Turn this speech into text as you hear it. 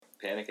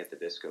Panic at the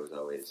Disco is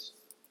always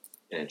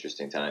an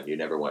interesting time. You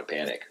never want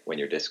panic when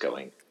you're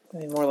discoing. I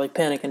mean, more like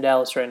Panic in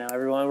Dallas right now,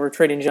 everyone. We're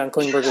trading John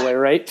Klingberg away,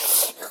 right?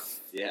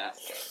 Yeah.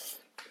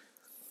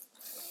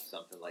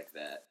 Something like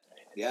that.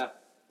 Yeah.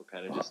 We're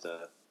kind of just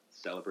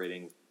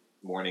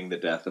mourning the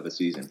death of a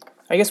season.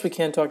 I guess we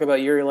can talk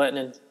about Yuri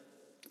Lettinen,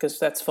 because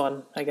that's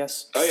fun, I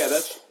guess. Oh, yeah,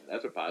 that's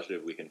a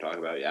positive we can talk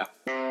about, yeah.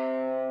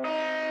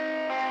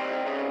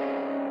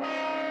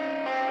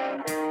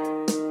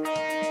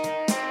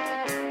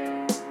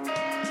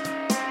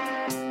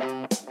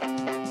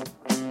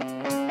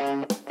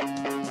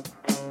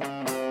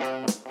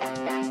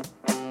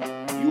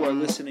 You are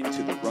listening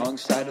to the Wrong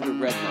Side of the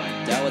Red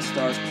Line Dallas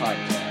Stars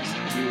podcast.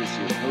 Here is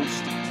your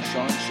host,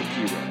 Sean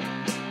Shapiro.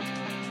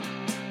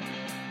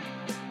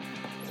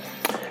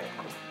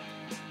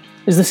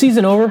 Is the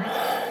season over?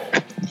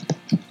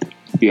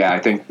 Yeah, I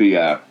think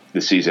the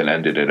season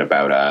ended at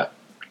about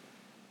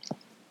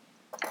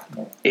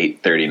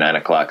 8:30, 9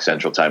 o'clock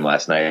Central Time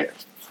last night.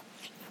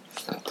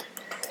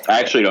 I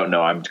actually don't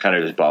know. I'm kind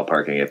of just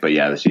ballparking it. But,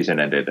 yeah, the season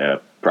ended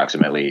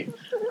approximately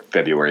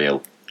February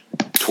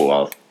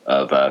 12th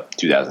of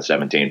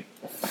 2017.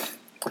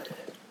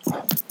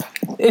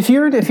 If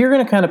you're going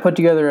to kind of put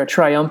together a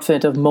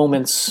triumphant of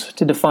moments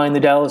to define the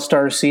Dallas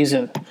Stars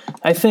season,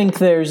 I think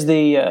there's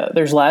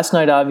last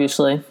night,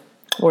 obviously,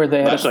 where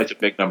they last night's a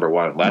big number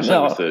one. Last night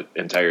was the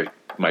entire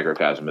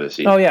microcosm of the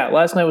season. Oh yeah,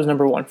 last night was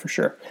number one for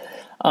sure.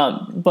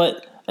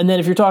 And then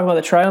if you're talking about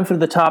the triumph of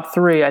the top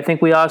three, I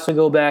think we also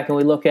go back and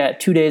we look at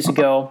 2 days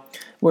ago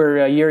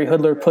where Yuri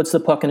Hudler puts the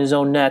puck in his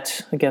own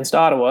net against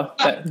Ottawa.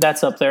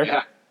 That's up there.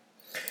 Yeah.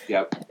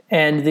 Yep.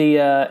 And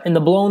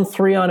the blown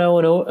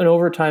 3-0 in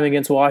overtime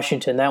against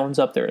Washington, that one's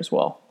up there as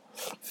well.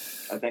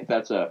 I think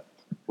that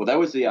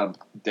was the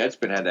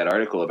Deadspin had that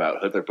article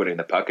about Hudler putting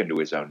the puck into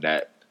his own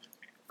net.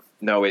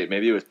 No, wait,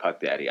 maybe it was Puck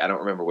Daddy. I don't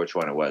remember which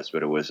one it was,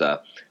 but it was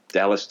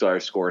Dallas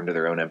Stars score into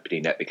their own empty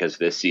net because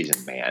this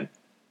season, man.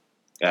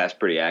 Yeah, that's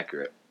pretty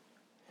accurate.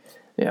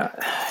 Yeah.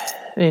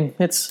 I mean,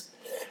 it's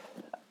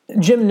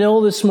Jim Nill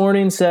this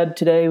morning said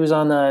today was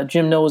on I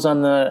think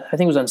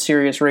it was on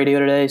Sirius Radio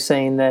today,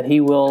 saying that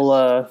he's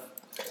not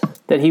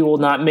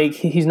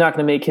going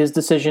to make his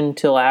decision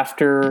until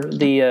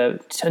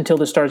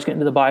the Stars get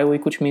into the bye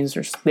week, which means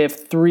they have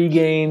 3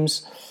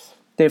 games.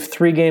 They have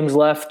 3 games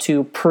left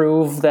to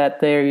prove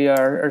that they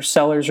are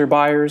sellers or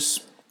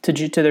buyers to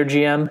their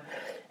GM.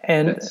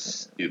 And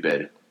that's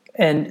stupid.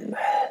 And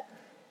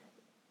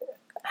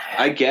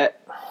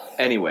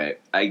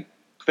I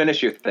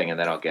finish your thing and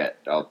then I'll go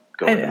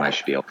into my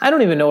spiel. I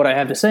don't even know what I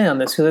have to say on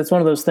this because it's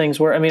one of those things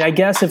where, I mean, I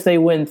guess if they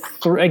win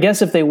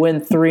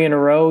 3 in a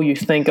row, you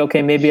think,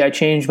 okay, maybe I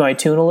changed my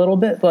tune a little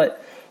bit.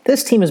 But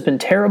this team has been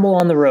terrible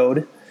on the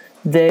road.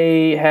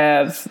 They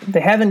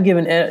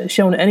haven't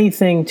shown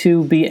anything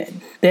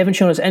they haven't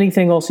shown us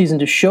anything all season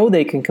to show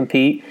they can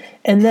compete.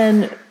 And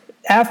then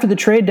after the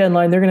trade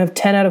deadline, they're going to have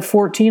 10 out of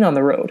 14 on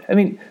the road. I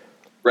mean,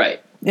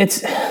 right.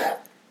 That's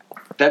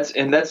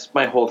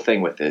my whole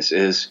thing with this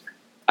is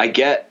I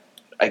get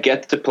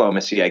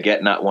diplomacy. I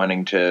get not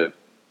wanting to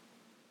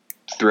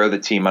throw the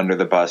team under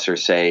the bus or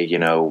say,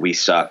 we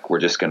suck. We're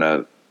just going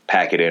to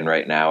pack it in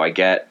right now. I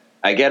get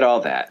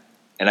all that.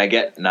 And I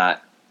get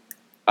not,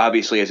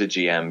 obviously as a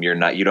GM,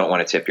 you don't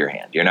want to tip your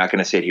hand. You're not going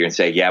to sit here and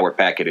say, yeah, we're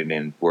packing it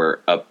in. We're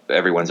up.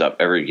 Everyone's up.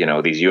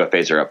 These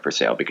UFAs are up for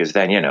sale because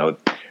then, you're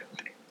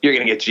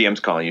going to get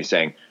GMs calling you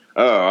saying,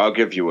 oh, I'll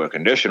give you a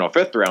conditional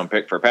 5th round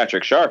pick for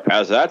Patrick Sharp.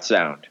 How's that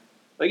sound?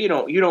 Like, you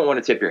don't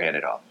want to tip your hand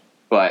at all.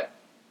 But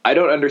I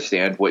don't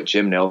understand what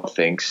Jim Nill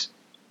thinks,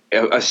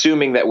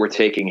 assuming that we're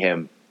taking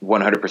him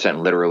 100%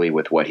 literally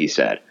with what he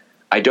said.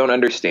 I don't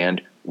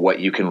understand what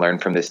you can learn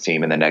from this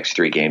team in the next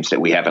 3 games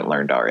that we haven't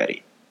learned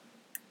already.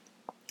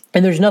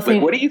 And there's nothing.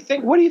 Like, what do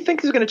you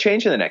think is going to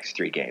change in the next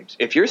 3 games?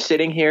 If you're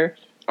sitting here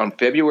on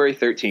February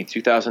 13th,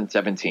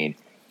 2017,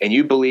 and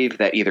you believe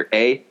that either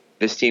A,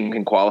 this team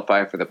can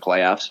qualify for the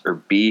playoffs, or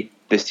B,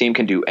 this team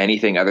can do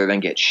anything other than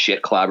get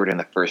shit clobbered in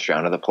the first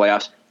round of the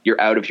playoffs, you're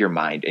out of your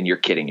mind and you're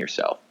kidding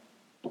yourself.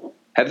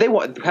 Have they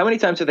won? How many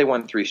times have they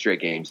won 3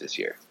 straight games this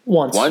year?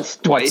 Once.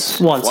 Twice?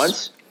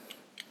 Once.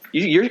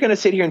 You're going to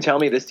sit here and tell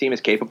me this team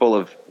is capable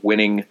of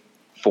winning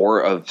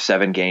 4 of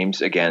 7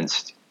 games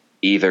against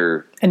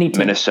either any team.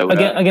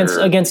 Minnesota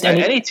against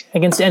any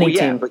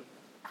team. But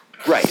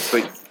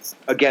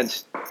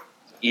against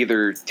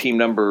either team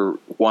number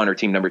 1 or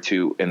team number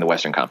 2 in the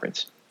Western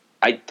Conference.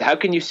 How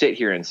can you sit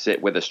here and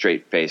sit with a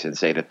straight face and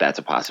say that that's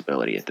a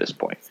possibility at this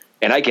point?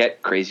 And I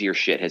get crazier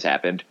shit has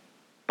happened,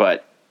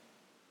 but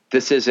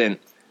this isn't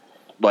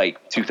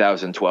like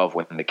 2012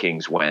 when the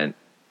Kings went,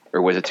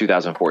 or was it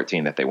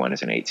 2014 that they won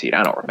as an 8 seed?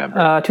 I don't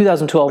remember.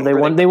 2012 they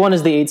won. They won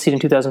as the 8 seed in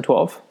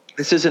 2012.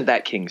 This isn't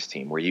that Kings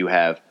team where you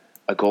have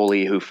a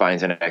goalie who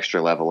finds an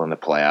extra level in the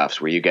playoffs,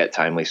 where you get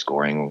timely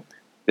scoring.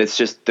 It's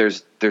just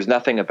there's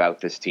nothing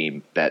about this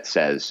team that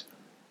says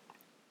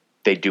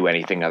they do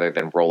anything other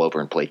than roll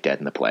over and play dead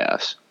in the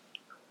playoffs.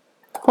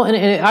 Well,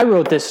 and I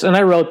wrote this,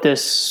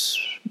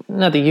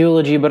 not the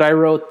eulogy, but I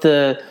wrote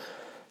the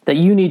that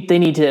they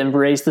need to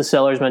embrace the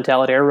Sellers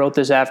mentality. I wrote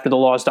this after the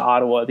loss to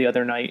Ottawa the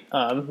other night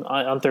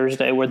on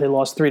Thursday, where they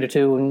lost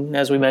 3-2, and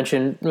as we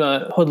mentioned,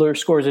 Hoodler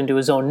scores into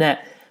his own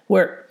net.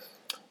 Where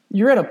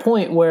you're at a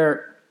point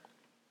where,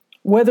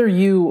 whether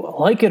you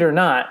like it or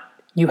not,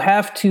 you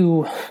have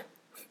to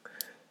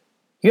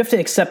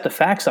accept the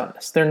facts on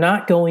this. They're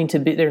not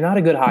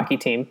a good hockey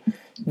team.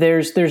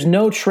 There's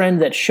no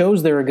trend that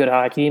shows they're a good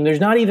hockey team.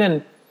 There's not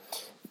even.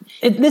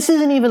 This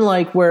isn't even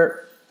like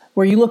where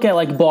you look at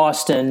like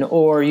Boston,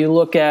 or you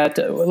look at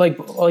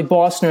like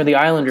Boston or the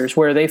Islanders,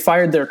 where they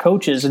fired their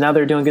coaches and now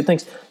they're doing good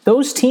things.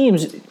 Those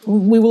teams,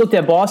 we looked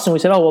at Boston, we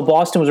said, oh, well,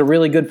 Boston was a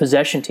really good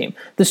possession team.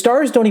 The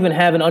Stars don't even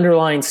have an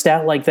underlying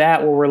stat like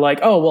that where we're like,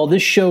 oh, well,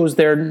 this shows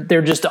they're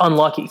just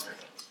unlucky.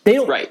 They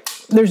don't. Right.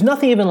 There's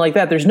nothing even like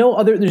that. There's no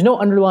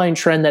underlying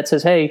trend that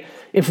says, hey,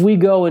 if we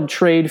go and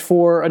trade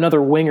for another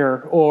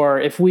winger, or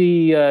if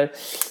we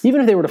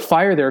even if they were to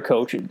fire their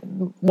coach,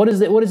 what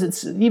is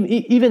it?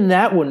 Even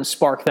that wouldn't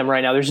spark them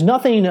right now. There's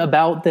nothing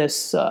about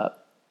this.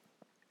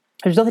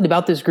 There's nothing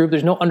about this group.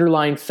 There's no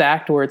underlying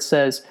fact where it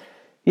says,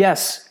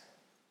 yes,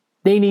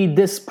 they need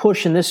this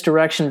push in this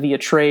direction via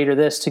trade or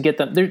this to get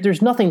them.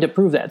 There's nothing to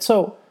prove that.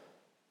 So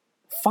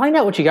find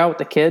out what you got with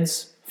the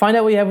kids. Find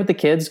out what you have with the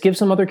kids. Give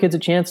some other kids a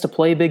chance to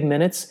play big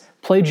minutes.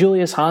 Play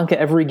Julius Honka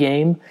every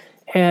game.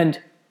 And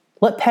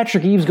let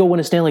Patrick Eaves go win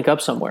a Stanley Cup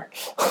somewhere.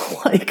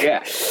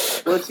 Yeah.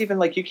 Well, it's even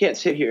like you can't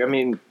sit here. I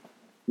mean,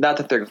 not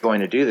that they're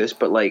going to do this,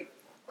 but like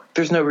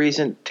there's no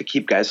reason to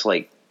keep guys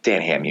like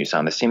Dan Hamhuis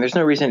on this team. There's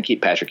no reason to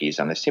keep Patrick Eaves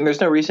on this team.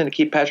 There's no reason to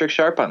keep Patrick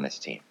Sharp on this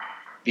team.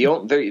 The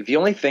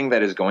only thing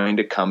that is going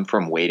to come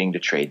from waiting to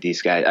trade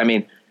these guys, I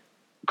mean,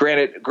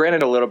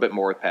 granted a little bit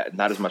more with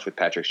not as much with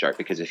Patrick Sharp,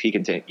 because if he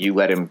you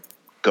let him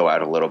go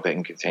out a little bit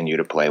and continue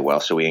to play well,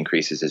 so he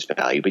increases his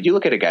value. But you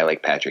look at a guy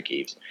like Patrick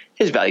Eaves,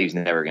 his value is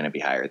never going to be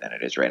higher than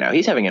it is right now.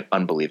 He's having an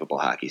unbelievable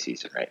hockey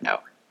season right now.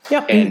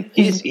 Yeah, and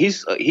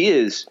he's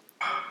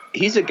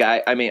a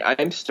guy. I mean,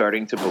 I'm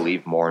starting to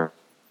believe more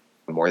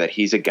and more that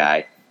he's a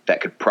guy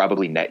that could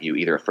probably net you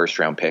either a first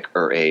round pick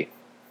or a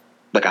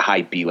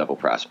high B level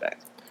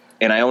prospect.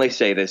 And I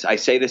say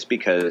this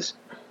because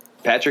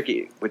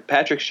with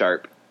Patrick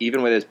Sharp,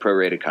 even with his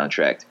prorated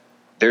contract,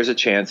 there's a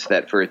chance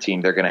that for a team,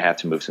 they're going to have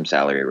to move some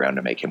salary around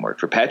to make him work.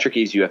 For Patrick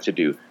Eaves, you have to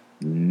do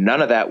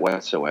none of that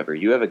whatsoever.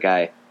 You have a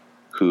guy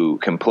who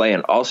can play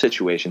in all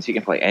situations. He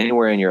can play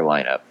anywhere in your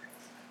lineup.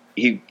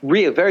 He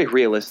very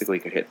realistically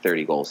could hit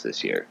 30 goals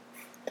this year.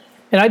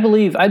 And I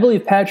believe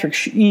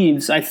Patrick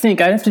Eaves, I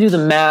think, I have to do the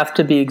math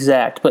to be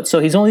exact, but so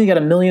he's only got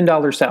 $1 million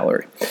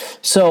salary.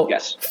 So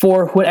yes,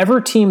 for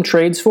whatever team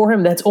trades for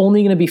him, that's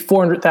only going to be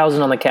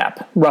 $400,000 on the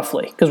cap,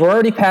 roughly, because we're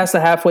already past the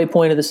halfway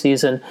point of the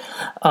season.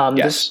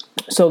 Yes.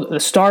 So the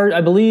Stars,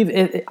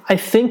 I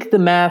think the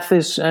math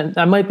is, and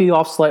I might be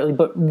off slightly,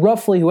 but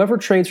roughly whoever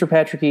trades for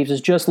Patrick Eaves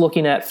is just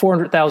looking at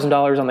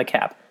 $400,000 on the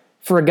cap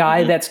for a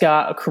guy that's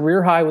got a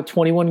career high with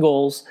 21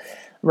 goals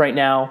right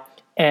now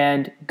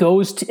and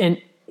and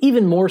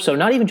even more so,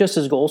 not even just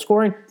his goal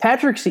scoring,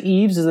 Patrick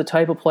Eaves is the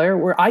type of player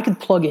where I could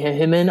plug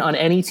him in on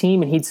any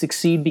team and he'd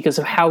succeed because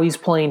of how he's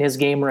playing his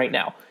game right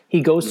now.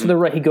 He goes to the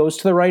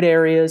right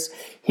areas.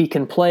 He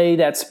can play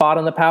that spot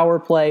on the power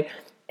play,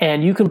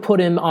 and you can put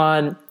him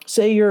on.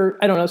 Say you're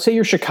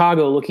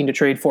Chicago looking to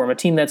trade for him, a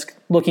team that's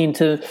looking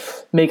to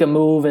make a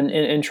move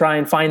and try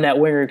and find that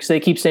winger, because they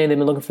keep saying they've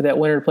been looking for that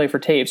winger to play for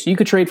Taves. So you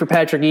could trade for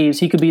Patrick Eaves.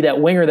 He could be that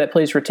winger that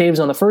plays with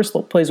Taves on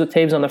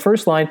the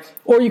first line,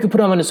 or you could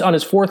put him on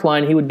his fourth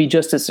line. He would be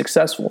just as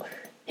successful.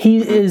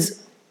 He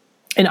is,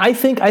 and I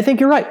think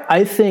you're right.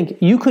 I think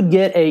you could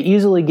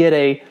easily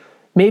get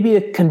maybe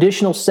a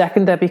conditional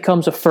second that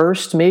becomes a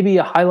first, maybe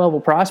a high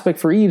level prospect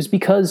for Eaves,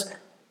 because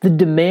the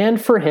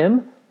demand for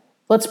him.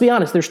 Let's be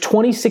honest, there's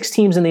 26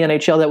 teams in the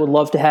NHL that would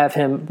love to have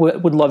him,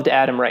 would love to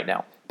add him right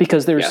now,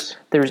 because there's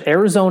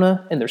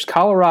Arizona and there's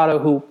Colorado,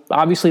 who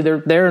obviously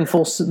they're in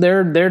full,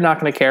 they're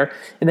not going to care.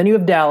 And then you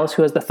have Dallas,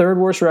 who has the third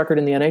worst record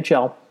in the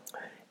NHL.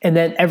 And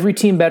then every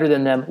team better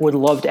than them would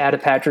love to add a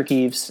Patrick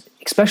Eaves,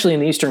 especially in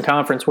the Eastern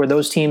Conference, where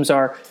those teams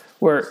are,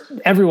 where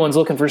everyone's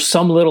looking for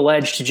some little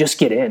edge to just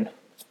get in.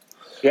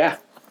 Yeah.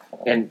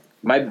 And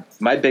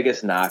my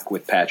biggest knock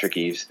with Patrick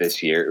Eaves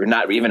this year, or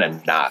not even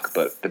a knock,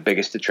 but the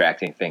biggest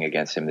detracting thing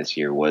against him this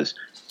year was,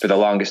 for the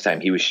longest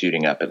time, he was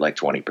shooting up at like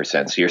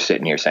 20%. So you're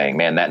sitting here saying,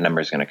 man, that number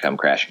is going to come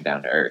crashing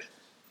down to earth.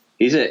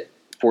 He's at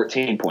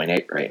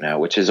 14.8 right now,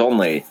 which is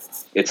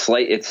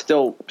it's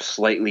still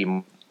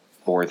slightly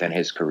more than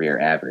his career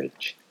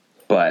average.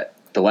 But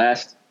the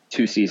last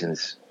two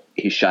seasons,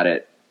 he shot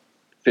at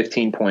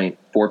 15.4%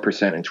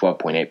 and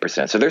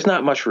 12.8%. So there's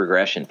not much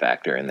regression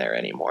factor in there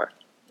anymore.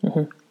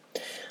 Mm-hmm.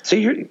 So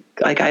you're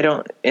like,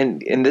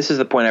 and this is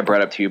the point I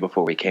brought up to you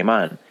before we came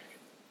on.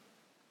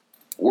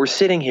 We're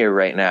sitting here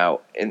right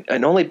now, and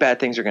only bad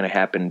things are going to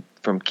happen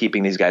from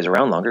keeping these guys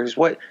around longer. Is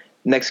what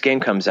next game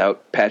comes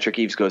out, Patrick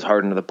Eaves goes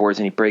hard into the boards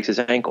and he breaks his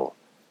ankle.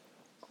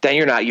 Then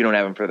you don't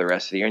have him for the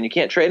rest of the year, and you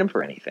can't trade him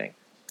for anything.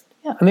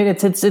 Yeah, I mean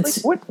it's like,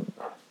 what?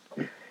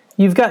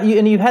 you've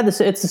had this.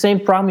 It's the same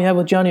problem you have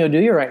with Johnny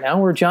Oduya right now,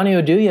 where Johnny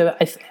Oduya,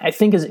 I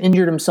think, has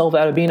injured himself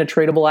out of being a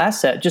tradable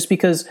asset, just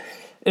because.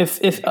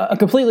 If a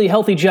completely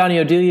healthy Johnny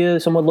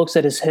Oduya, someone looks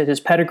at his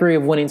pedigree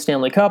of winning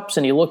Stanley Cups,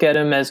 and you look at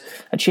him as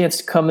a chance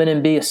to come in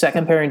and be a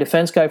second pairing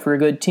defense guy for a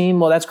good team,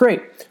 well, that's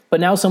great. But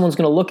now someone's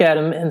going to look at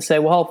him and say,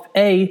 well,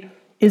 A,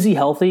 is he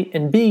healthy?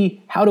 And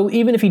B,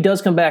 even if he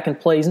does come back and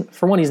play,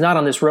 for one, he's not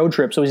on this road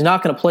trip, so he's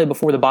not going to play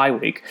before the bye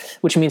week,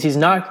 which means he's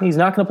not going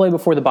to play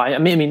before the bye. I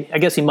mean, I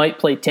guess he might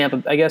play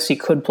Tampa. I guess he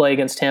could play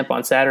against Tampa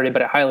on Saturday,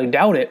 but I highly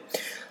doubt it.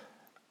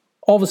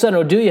 All of a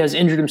sudden, Oduya has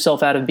injured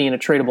himself out of being a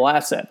tradable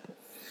asset.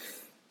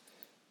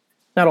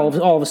 Not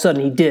all of a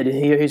sudden he did.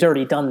 He's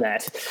already done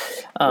that.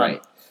 Right.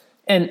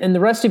 And the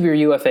rest of your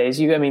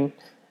UFAs,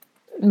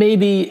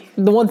 maybe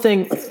the one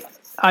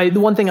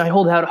thing I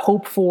hold out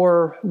hope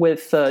for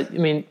with,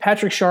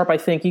 Patrick Sharp, I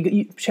think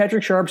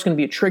Patrick Sharp's going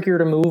to be trickier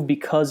to move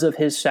because of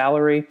his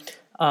salary.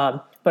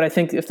 But I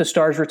think if the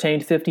Stars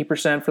retained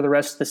 50% for the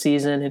rest of the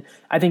season, and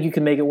I think you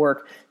can make it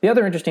work. The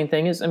other interesting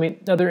thing is,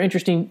 other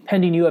interesting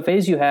pending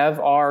UFAs you have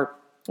are,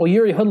 well,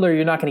 Jiri Hudler,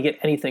 you're not going to get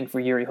anything for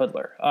Jiri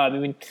Hudler.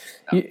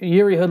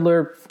 Jiri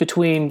Hudler,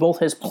 between both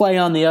his play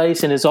on the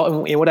ice and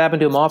what happened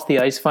to him off the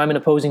ice, if I'm an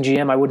opposing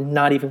GM, I would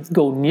not even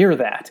go near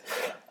that.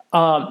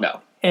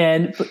 No.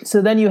 And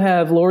so then you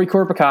have Lauri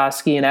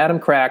Korpikoski and Adam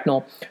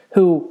Cracknell,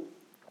 who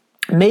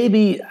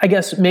maybe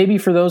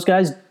for those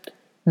guys,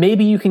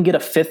 maybe you can get a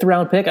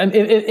 5th-round pick.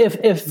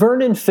 If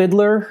Vernon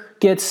Fiddler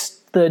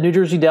gets the New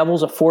Jersey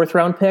Devils a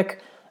 4th-round pick,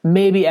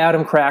 maybe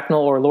Adam Cracknell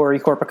or Lauri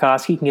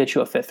Korpikoski can get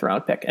you a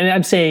 5th-round pick. And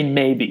I'm saying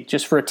maybe,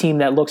 just for a team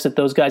that looks at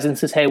those guys and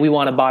says, hey, we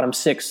want a bottom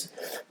 6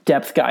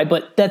 depth guy.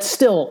 But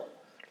that's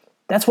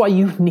why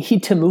you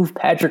need to move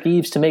Patrick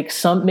Eaves to make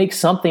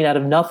something out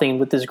of nothing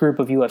with this group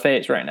of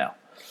UFAs right now.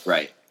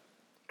 Right.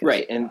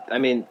 And,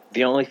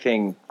 the only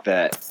thing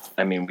that,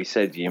 we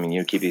said,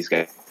 you keep these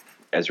guys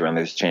around,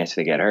 there's a chance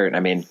they get hurt.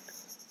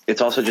 It's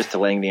also just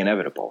delaying the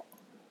inevitable.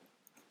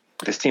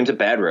 This team's a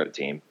bad road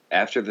team.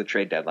 After the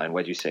trade deadline,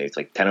 what'd you say? It's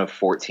like 10 of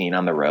 14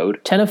 on the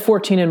road? 10 of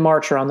 14 in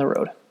March are on the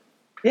road.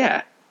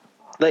 Yeah.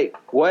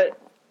 What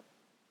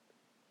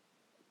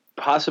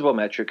possible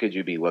metric could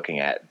you be looking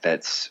at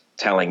that's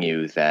telling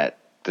you that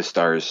the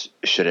Stars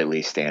should at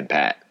least stand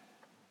pat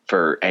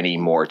for any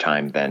more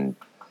time than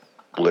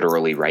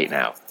literally right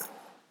now?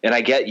 And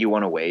I get you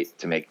want to wait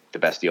to make the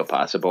best deal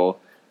possible,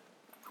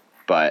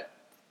 but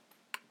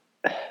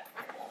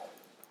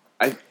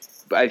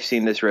I've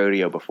seen this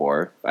rodeo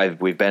before. I've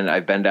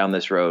been down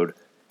this road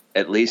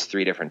at least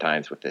 3 different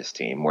times with this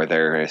team, where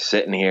they're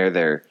sitting here,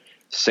 they're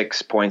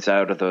 6 points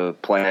out of the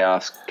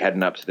playoffs,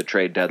 heading up to the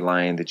trade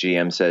deadline. The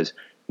GM says,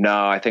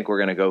 "No, I think we're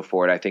going to go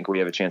for it. I think we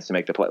have a chance to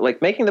make the play."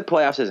 Making the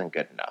playoffs isn't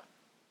good enough.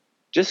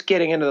 Just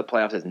getting into the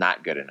playoffs is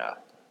not good enough.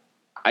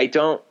 I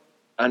don't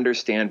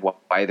understand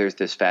why there's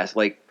this fast.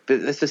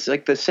 This is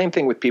the same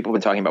thing with people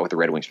have been talking about with the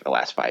Red Wings for the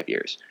last 5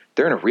 years.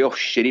 They're in a real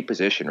shitty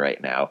position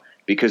right now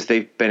because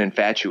they've been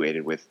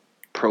infatuated with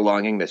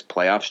prolonging this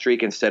playoff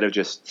streak instead of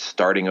just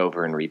starting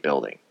over and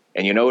rebuilding.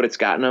 And you know what it's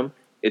gotten them?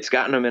 It's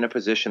gotten them in a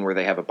position where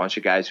they have a bunch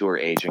of guys who are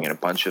aging and a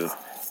bunch of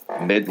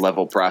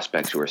mid-level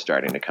prospects who are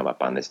starting to come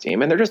up on this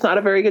team. And they're just not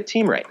a very good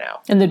team right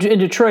now. And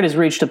Detroit has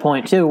reached a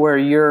point, too, where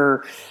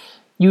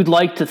you'd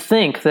like to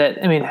think that,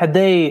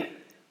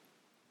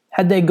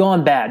 had they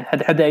gone bad,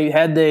 had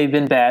they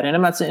been bad, and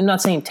I'm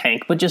not saying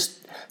tank, but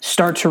just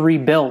start to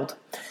rebuild,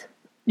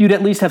 you'd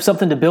at least have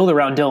something to build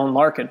around Dylan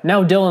Larkin.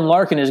 Now Dylan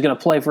Larkin is going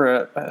to play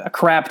for a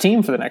crap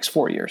team for the next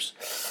 4 years.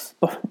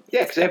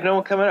 Yeah, because they have no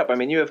one coming up.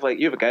 You have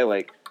a guy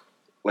like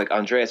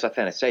Andreas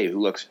Athanasiou who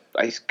looks.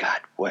 I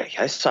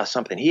saw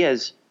something. He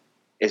has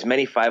as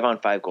many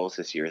 5-on-5 goals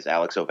this year as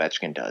Alex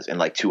Ovechkin does in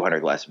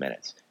 200 less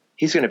minutes.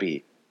 He's going to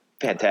be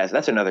fantastic.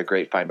 That's another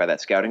great find by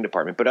that scouting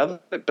department.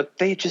 But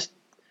they just.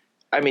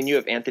 You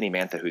have Anthony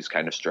Mantha, who's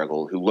kind of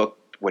struggled, who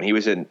looked, when he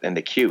was in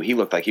the queue, he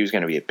looked like he was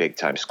going to be a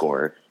big-time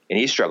scorer, and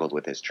he struggled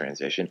with his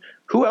transition.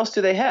 Who else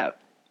do they have?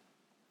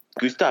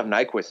 Gustav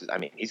Nyquist,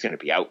 he's going to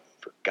be out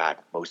for,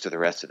 most of the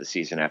rest of the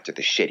season after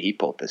the shit he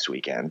pulled this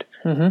weekend.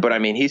 Mm-hmm. But,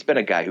 he's been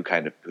a guy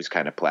who's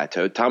kind of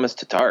plateaued. Thomas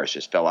Tatar's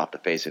just fell off the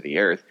face of the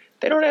earth.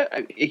 They don't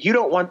have – you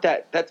don't want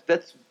that.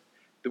 That's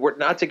 – we're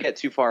not to get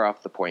too far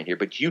off the point here,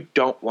 but you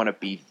don't want to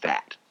be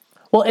that.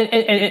 Well,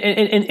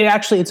 and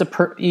actually,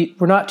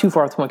 we're not too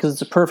far off the point because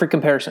it's a perfect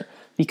comparison.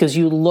 Because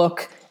you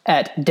look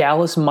at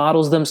Dallas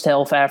models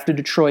themselves after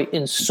Detroit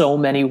in so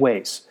many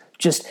ways.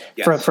 Just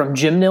from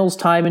Jim Nill's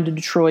time into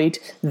Detroit,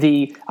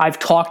 I've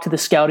talked to the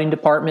scouting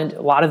department.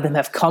 A lot of them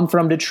have come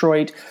from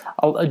Detroit.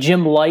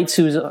 Jim Lights,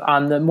 who's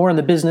more on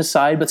the business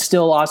side, but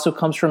still also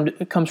comes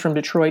from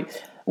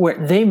Detroit, where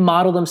they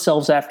model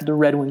themselves after the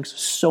Red Wings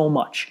so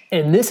much.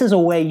 And this is a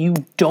way you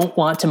don't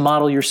want to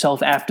model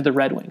yourself after the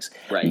Red Wings.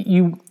 Right.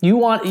 You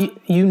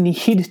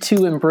need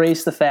to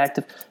embrace the fact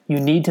that you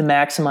need to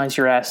maximize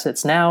your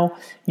assets now.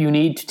 You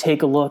need to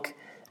take a look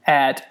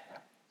at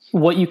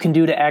what you can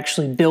do to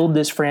actually build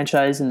this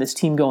franchise and this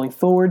team going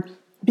forward.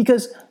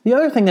 Because the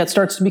other thing that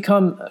starts to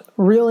become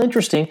real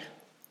interesting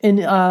in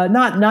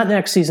not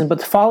next season, but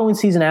the following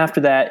season after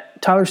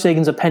that, Tyler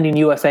Seguin's a pending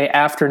UFA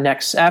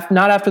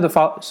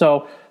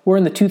so we're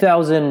in the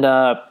 2000.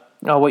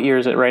 What year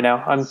is it right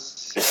now? I'm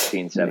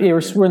 16, 17. Yeah,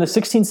 we're in the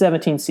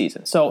 16-17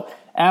 season. So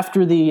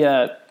after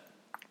the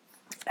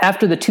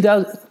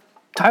 2000,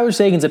 Tyler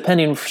Seguin's a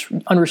pending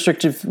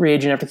unrestricted free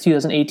agent after the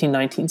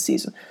 2018-19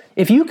 season.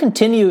 If you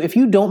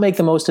don't make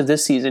the most of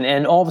this season,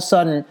 and all of a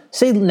sudden,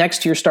 say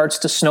next year starts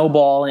to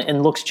snowball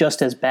and looks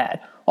just as bad,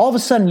 all of a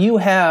sudden you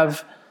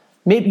have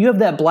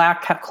that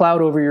black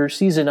cloud over your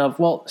season of,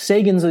 well,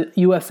 Seguin's a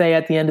UFA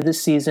at the end of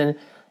this season,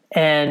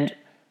 and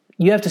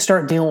you have to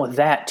start dealing with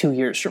that 2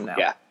 years from now.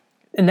 Yeah.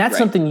 And that's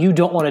something you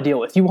don't want to deal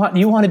with. You want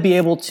to be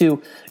able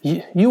to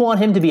you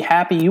want him to be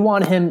happy. You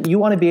want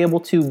to be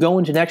able to go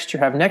into next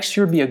year, have next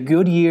year be a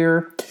good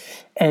year,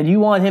 and you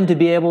want him to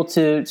be able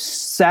to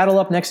saddle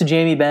up next to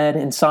Jamie Benn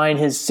and sign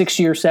his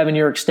 6-year,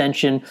 7-year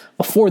extension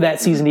before that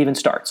season even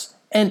starts.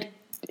 And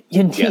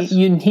you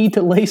need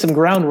to lay some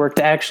groundwork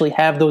to actually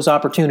have those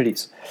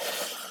opportunities.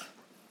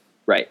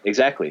 Right,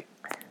 exactly.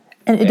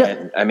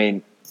 I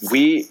mean,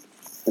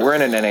 we're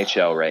in an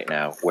NHL right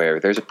now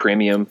where there's a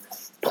premium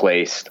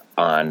placed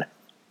on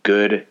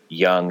good,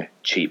 young,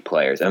 cheap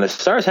players. And the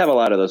Stars have a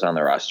lot of those on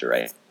their roster,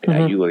 right?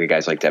 Mm-hmm. You look at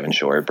guys like Devin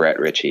Shore, Brett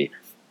Ritchie,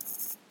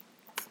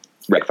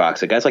 Rick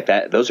Fox, guys like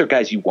that. Those are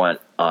guys you want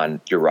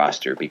on your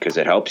roster because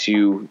it helps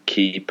you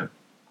keep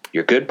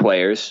your good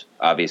players,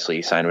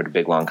 obviously signed with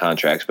big, long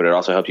contracts, but it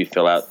also helps you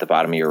fill out the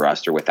bottom of your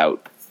roster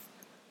without,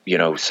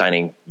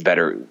 signing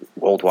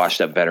old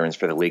washed up veterans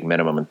for the league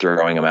minimum and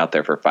throwing them out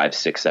there for 5,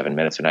 6, 7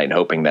 minutes a night and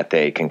hoping that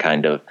they can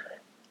kind of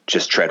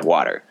just tread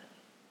water.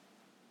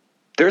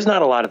 There's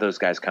not a lot of those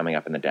guys coming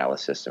up in the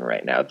Dallas system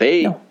right now.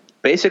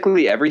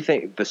 Basically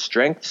everything, the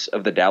strengths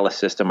of the Dallas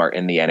system are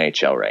in the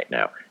NHL right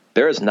now.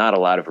 There is not a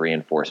lot of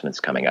reinforcements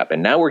coming up.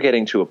 And now we're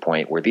getting to a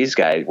point where these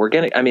guys,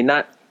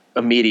 not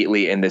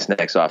immediately in this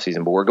next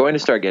offseason, but we're going to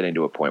start getting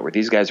to a point where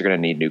these guys are going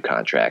to need new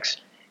contracts.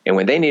 And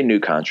when they need new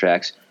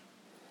contracts,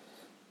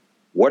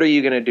 what are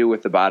you going to do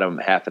with the bottom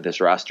half of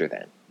this roster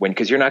then?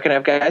 Because you're not going to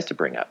have guys to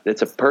bring up.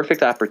 It's a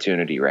perfect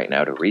opportunity right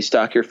now to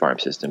restock your farm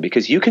system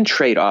because you can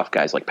trade off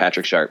guys like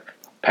Patrick Sharp,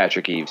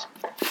 Patrick Eves,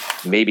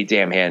 maybe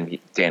Dan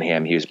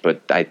Hamhuis,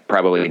 but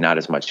probably not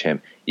as much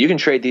him. You can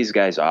trade these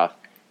guys off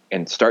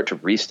and start to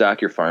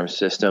restock your farm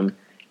system,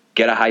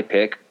 get a high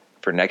pick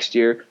for next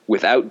year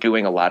without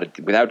doing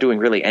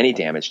really any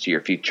damage to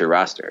your future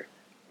roster.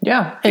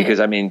 Yeah. Because,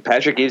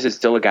 Patrick Eves is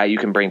still a guy you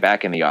can bring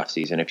back in the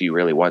offseason if you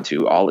really want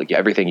to.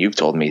 Everything you've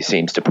told me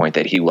seems to point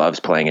that he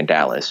loves playing in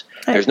Dallas.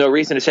 There's no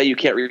reason to say you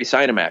can't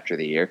re-sign him after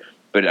the year.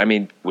 But,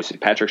 was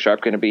Patrick Sharp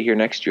going to be here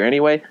next year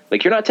anyway?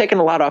 You're not taking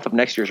a lot off of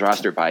next year's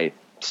roster by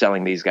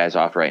selling these guys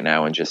off right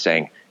now and just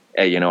saying,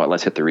 hey, you know what,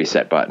 let's hit the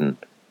reset button.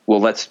 Well,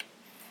 let's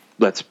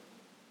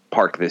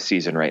park this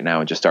season right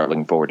now and just start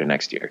looking forward to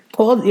next year.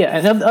 Well, yeah,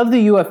 and of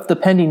the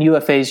pending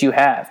UFAs you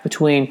have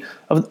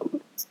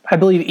I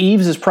believe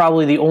Eves is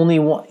probably the only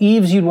one.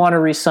 Eves you'd want to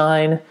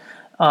re-sign.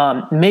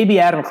 Maybe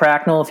Adam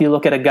Cracknell if you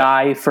look at a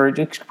guy for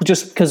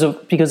just because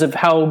of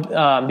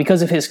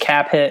his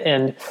cap hit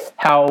and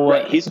how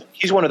right.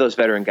 He's one of those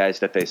veteran guys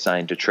that they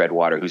signed to tread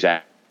water who's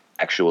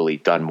actually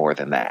done more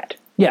than that.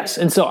 Yes,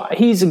 and so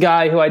he's a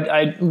guy who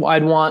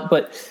I'd want,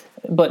 but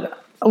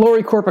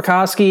Lauri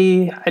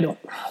Korpikoski,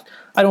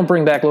 I don't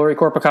bring back Lauri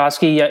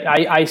Korpikoski.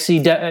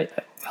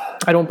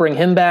 I don't bring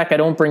him back. I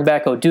don't bring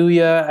back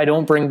Oduya. I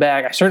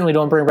certainly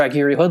don't bring back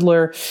Yuri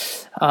Hudler.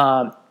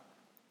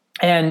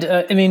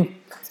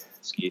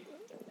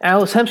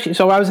 Ales Hemsky.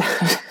 So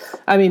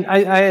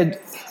I had.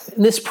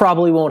 This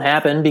probably won't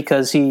happen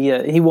because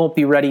he won't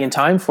be ready in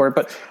time for it.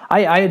 But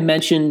I had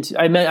mentioned.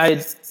 I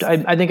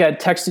think I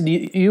had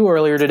texted you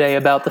earlier today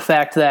about the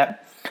fact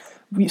that.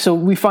 So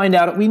we find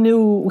out. We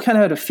kind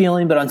of had a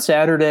feeling, but on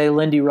Saturday,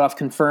 Lindy Ruff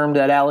confirmed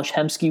that Ales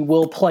Hemsky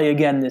will play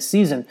again this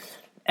season.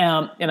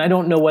 And I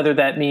don't know whether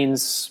that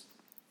means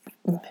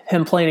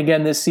him playing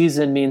again this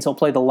season means he'll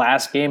play the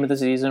last game of the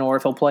season, or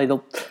if he'll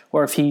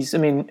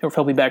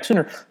be back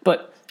sooner.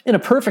 But in a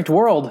perfect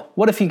world,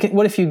 what if you get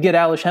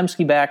Ales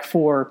Hemsky back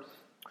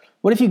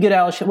what if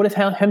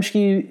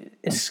Hemsky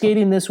is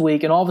skating this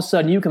week and all of a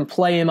sudden you can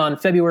play him on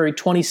February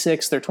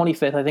 26th or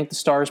 25th? I think the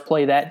Stars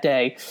play that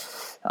day.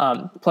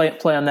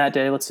 Play on that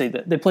day. Let's say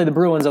that they play the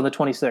Bruins on the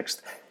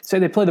 26th. Say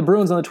they play the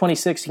Bruins on the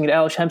 26th. You can get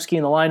Ales Hemsky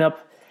in the lineup,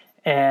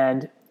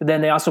 and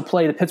then they also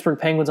play the Pittsburgh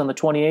Penguins on the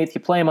 28th.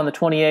 You play him on the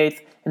 28th,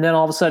 and then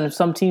all of a sudden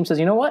some team says,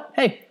 you know what?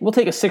 Hey, we'll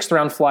take a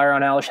 6th-round flyer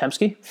on Ales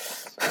Hemsky.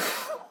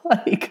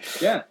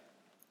 Yeah.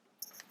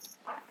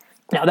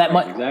 Now that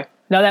might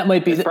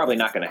be. It's probably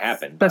not going to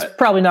happen. That's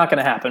probably not going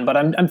to happen. But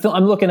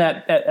I'm looking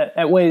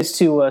at ways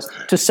to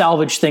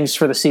salvage things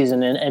for the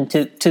season and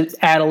to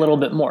add a little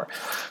bit more,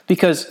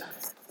 because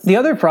the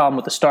other problem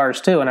with the Stars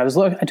too, and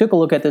I took a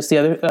look at this the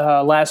other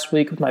last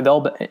week with my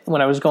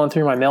when I was going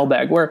through my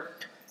mailbag, where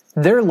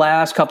their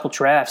last couple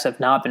drafts have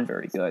not been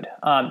very good.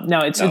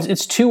 Now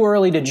it's too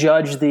early to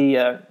judge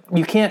the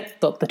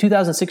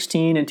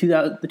 2016 and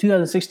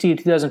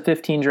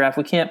 2015 draft.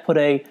 We can't put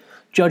a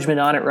judgment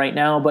on it right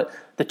now, but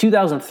the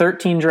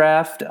 2013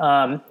 draft, there's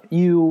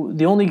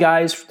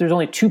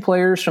only 2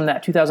 players from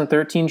that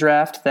 2013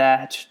 draft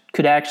that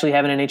could actually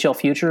have an NHL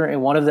future,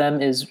 and one of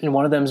them is Val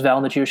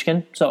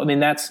Nichushkin. So I mean,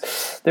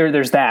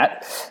 there's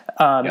that.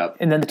 Yep.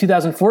 And then the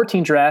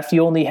 2014 draft,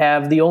 you only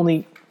have the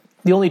only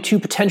 2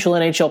 potential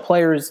NHL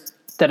players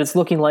that it's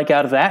looking like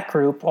out of that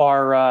group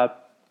are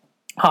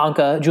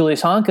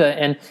Julius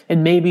Honka,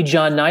 and maybe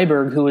John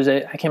Nyberg, who is I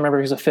can't remember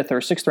if he's a 5th or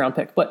 6th round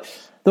pick, but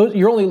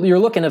you're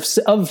looking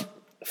of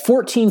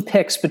 14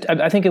 picks, but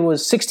I think it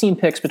was 16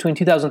 picks between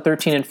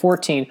 2013 and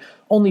 14.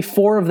 Only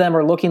 4 of them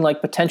are looking like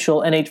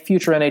potential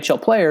future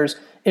NHL players,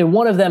 and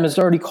one of them has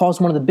already caused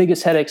one of the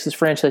biggest headaches this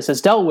franchise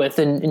has dealt with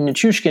in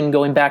Nichushkin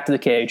going back to the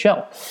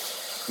KHL.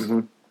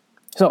 Mm-hmm.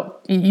 So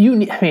you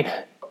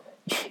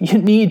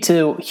need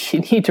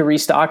to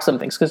restock some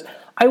things, because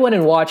I went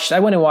and watched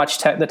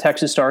the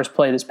Texas Stars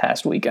play this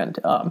past weekend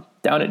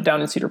down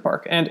in Cedar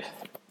Park, and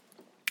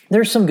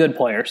there's some good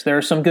players. There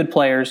are some good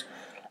players.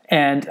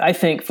 And I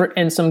think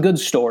and some good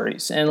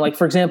stories. And like,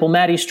 for example,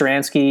 Matty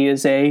Stransky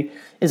is a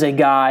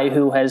guy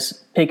who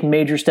has taken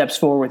major steps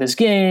forward with his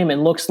game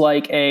and looks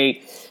like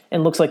a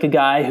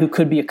guy who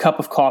could be a cup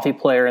of coffee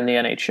player in the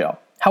NHL.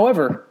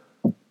 However,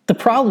 the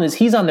problem is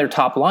he's on their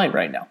top line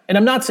right now.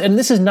 And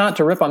this is not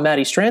to rip on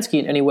Matty Stransky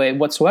in any way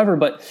whatsoever,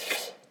 but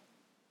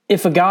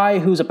if a guy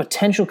who's a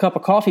potential cup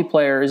of coffee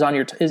player is one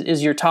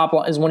of your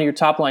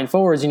top line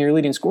forwards and your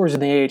leading scorers in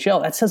the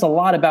AHL, that says a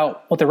lot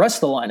about what the rest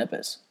of the lineup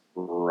is.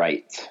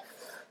 Right.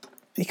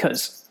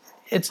 Because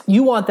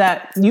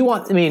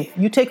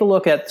you take a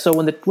look at, so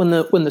when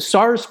the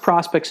Stars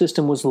prospect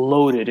system was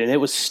loaded and it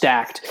was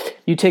stacked,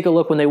 you take a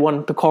look when they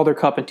won the Calder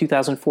Cup in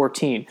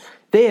 2014.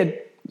 They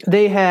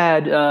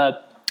had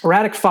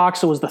Radek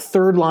Faksa was the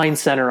 3rd line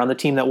center on the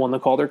team that won the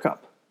Calder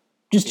Cup.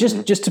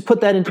 Just to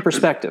put that into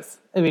perspective.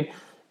 I mean,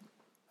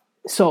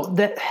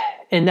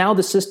 and now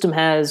the system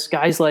has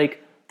guys like,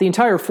 the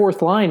entire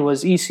 4th line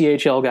was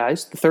ECHL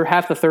guys.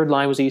 Half the 3rd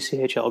line was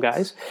ECHL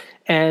guys,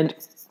 and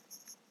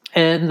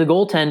the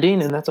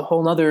goaltending, and that's a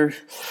whole nother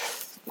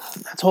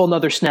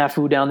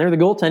snafu down there. The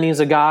goaltending is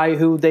a guy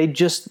who they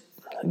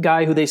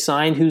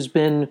signed,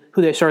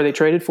 they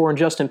traded for, in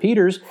Justin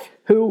Peters,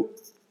 who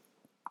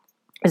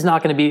is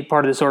not going to be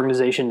part of this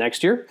organization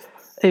next year.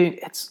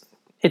 It's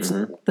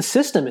the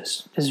system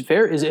is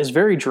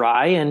very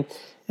dry, and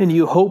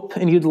you hope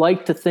and you'd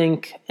like to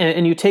think,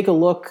 and you take a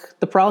look.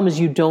 The problem is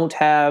you don't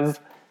have.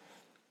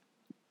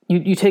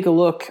 You take a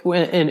look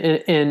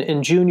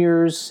in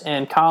juniors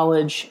and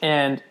college,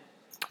 and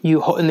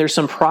there's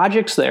some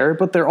projects there,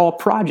 but they're all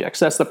projects.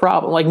 That's the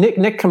problem. Like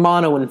Nick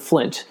Camano in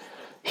Flint,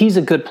 he's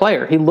a good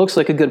player. He looks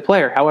like a good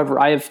player.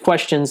 However, I have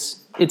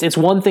questions. It's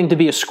one thing to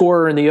be a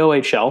scorer in the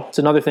OHL. It's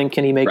another thing,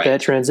 can he make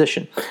that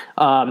transition?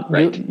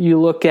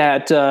 You look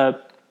at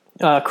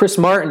Chris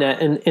Martin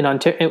in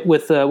Ontario,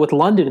 with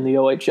London in the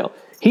OHL.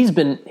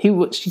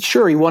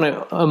 He won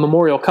a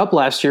Memorial Cup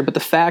last year, but the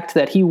fact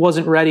that he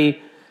wasn't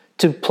ready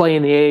to play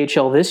in the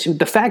AHL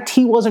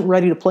he wasn't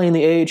ready to play in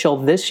the AHL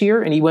this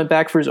year, and he went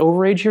back for his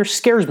overage year,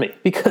 scares me,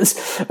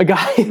 because a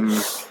guy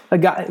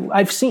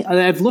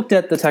I've looked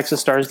at the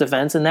Texas Stars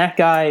defense, and that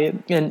guy,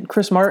 and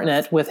Chris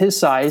Martinet with his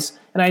size,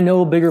 and I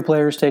know bigger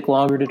players take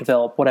longer to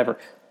develop, whatever.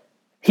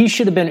 He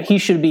should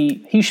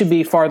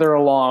be farther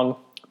along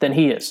than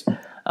he is.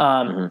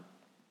 Now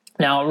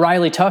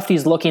Riley Tufte,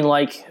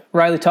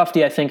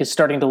 I think, is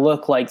starting to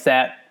look like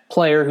that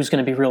player who's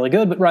going to be really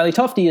good, but Riley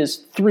Tufte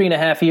is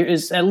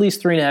at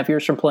least 3.5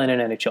 years from playing an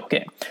NHL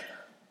game.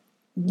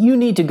 You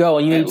need to go.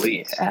 At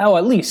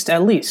least.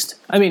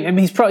 I mean,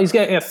 he's probably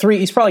got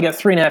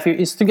 3.5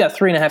 years. He's got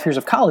 3.5 years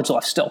of college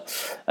left still.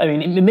 I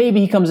mean, maybe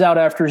he comes out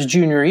after his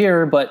junior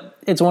year, but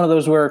it's one of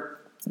those where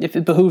if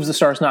it behooves the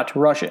Stars not to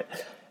rush it.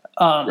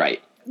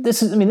 Right.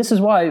 This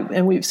is why,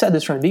 and we've said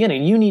this from the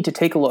beginning. You need to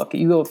take a look.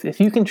 You go, if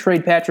you can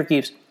trade Patrick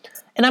Eaves,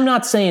 and I'm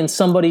not saying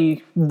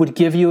somebody would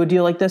give you a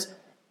deal like this.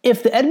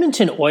 If the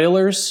Edmonton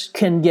Oilers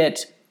can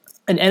get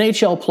an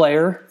NHL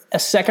player, a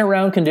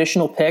 2nd-round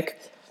conditional pick,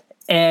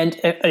 and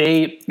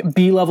a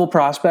B-level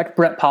prospect,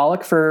 Brett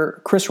Pollock, for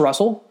Chris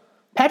Russell,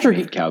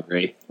 Calgary.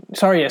 Calgary.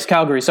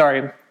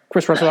 Sorry,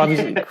 Chris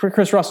Russell.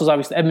 Chris Russell's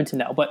obviously Edmonton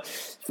now, but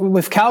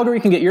if Calgary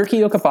can get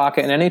Jyrki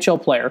Okapaka, an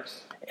NHL player,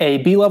 a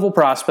B-level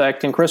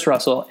prospect in Chris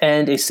Russell,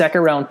 and a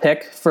 2nd-round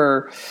pick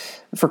for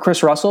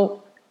Chris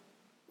Russell,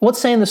 what's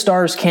saying the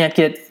Stars can't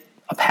get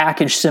a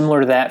package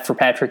similar to that for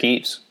Patrick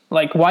Eaves?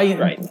 Like, why?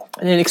 Right.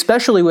 And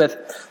especially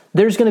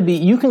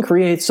you can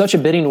create such a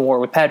bidding war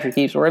with Patrick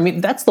Eaves. I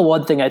mean, that's the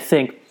one thing I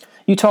think.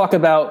 You talk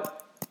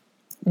about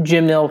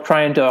Jim Nill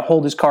trying to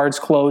hold his cards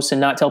close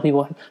and not tell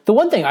people. The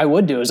one thing I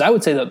would do is I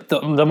would say that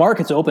the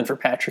market's open for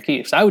Patrick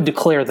Eaves. I would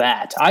declare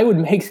that. I would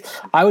make,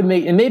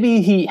 and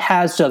maybe he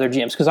has to other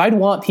GMs, because I'd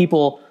want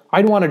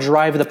to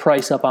drive the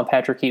price up on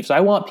Patrick Eaves.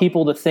 I want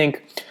people to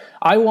think,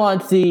 I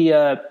want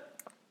the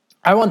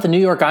New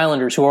York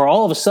Islanders, who are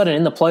all of a sudden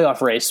in the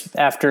playoff race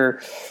after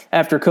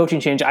coaching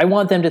change. I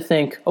want them to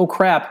think, oh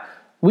crap,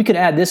 we could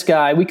add this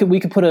guy. We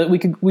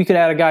could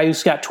add a guy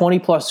who's got 20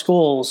 plus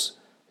goals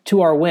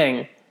to our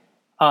wing.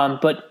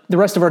 But the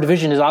rest of our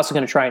division is also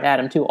going to try and add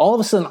him too. All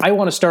of a sudden, I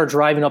want to start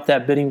driving up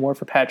that bidding war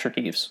for Patrick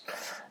Eaves.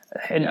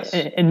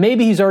 And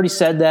maybe he's already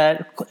said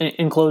that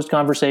in closed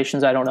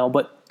conversations. I don't know,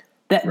 but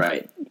that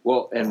right.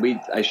 Well, and we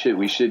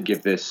should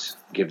give this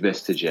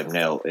to Jim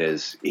Nill.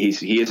 He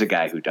is a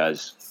guy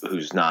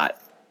who's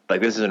not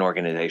like, this is an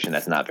organization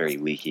that's not very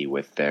leaky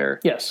with the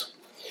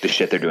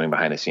shit they're doing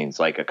behind the scenes.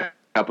 Like a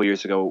couple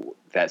years ago,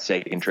 that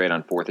Sagan trade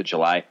on 4th of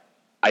July,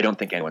 I don't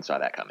think anyone saw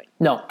that coming.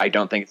 No, I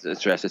don't think it's a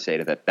stress to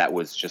say that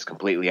was just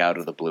completely out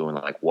of the blue and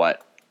like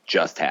what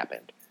just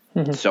happened.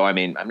 Mm-hmm. So I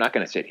mean, I'm not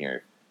going to sit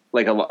here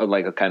like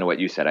kind of what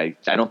you said. I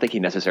don't think he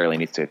necessarily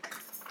needs to.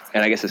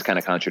 And I guess this kind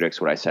of contradicts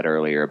what I said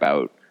earlier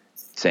about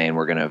saying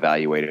we're going to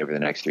evaluate it over the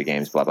next 3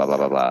 games, blah, blah, blah,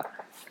 blah, blah.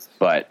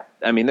 But,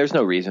 I mean, there's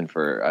no reason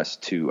for us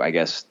to, I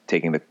guess,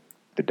 taking the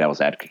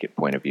devil's advocate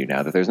point of view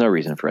now, that there's no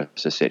reason for us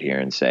to sit here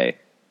and say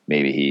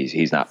maybe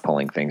he's not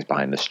pulling things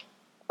behind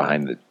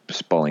the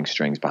pulling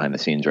strings behind the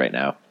scenes right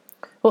now.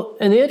 Well,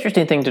 and the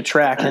interesting thing to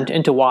track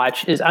and to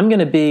watch is I'm going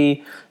to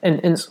be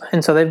and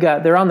so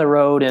they're on the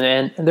road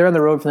and they're on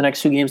the road for the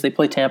next 2 games. They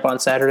play Tampa on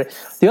Saturday.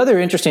 The other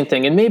interesting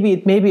thing, and maybe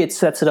it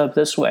sets it up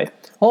this way.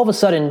 All of a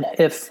sudden,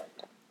 if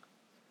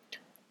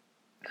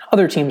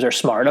other teams are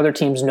smart, other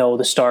teams know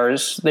the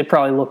Stars, they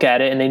probably look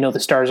at it and they know the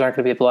Stars aren't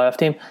going to be a playoff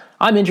team.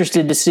 I'm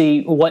interested to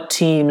see what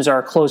teams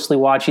are closely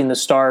watching the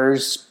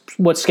Stars,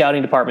 what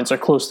scouting departments are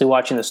closely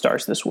watching the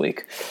Stars this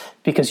week,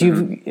 because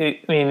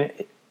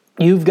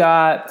you've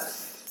got.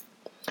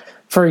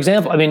 For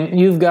example,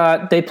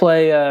 they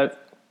play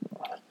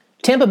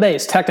Tampa Bay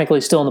is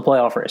technically still in the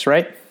playoff race,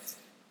 right?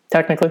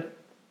 Technically.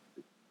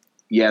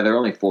 Yeah, they're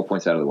only 4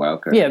 points out of the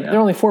wild card. Yeah, they're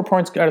only 4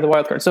 points out of the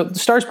wild card. So the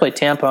Stars play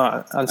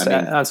Tampa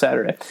on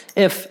Saturday.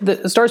 If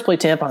the Stars play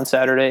Tampa on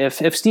Saturday,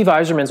 if Steve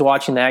Yzerman's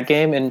watching that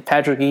game and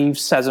Patrick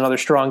Eaves has another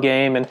strong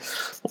game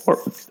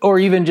or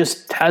even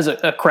just has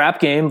a crap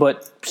game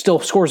but still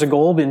scores a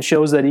goal and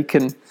shows that he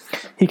can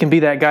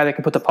be that guy that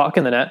can put the puck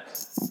in the net,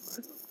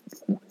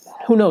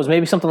 who knows?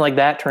 Maybe something like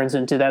that turns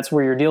into that's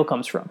where your deal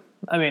comes from.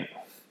 I mean,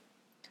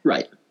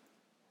 right.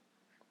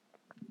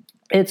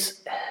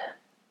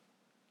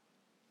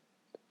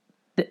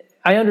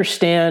 I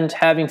understand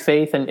having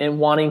faith and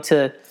wanting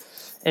to,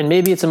 and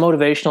maybe it's a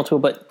motivational tool,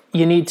 but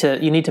you need to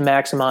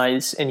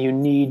maximize and you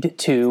need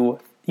to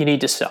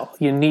sell.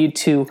 You need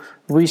to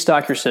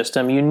restock your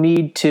system. You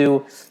need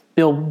to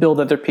build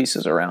other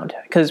pieces around.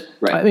 Because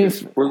right. I mean,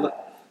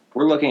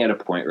 we're looking at a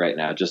point right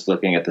now, just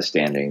looking at the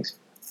standings.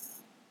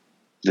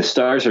 The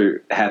Stars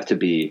have to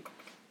be.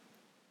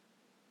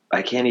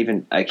 I can't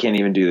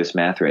even do this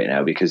math right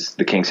now because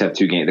the Kings have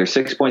 2 games. They're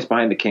 6 points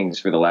behind the Kings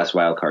for the last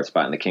wild card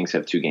spot, and the Kings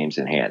have 2 games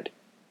in hand.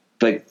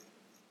 So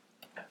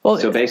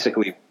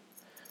basically,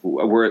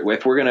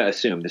 if we're going to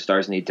assume the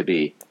Stars need to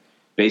be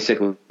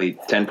basically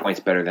 10 points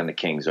better than the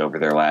Kings over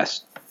their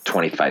last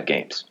 25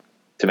 games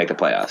to make the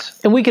playoffs.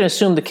 And we can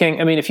assume the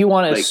King. I mean, if you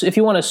want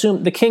to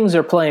assume the Kings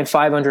are playing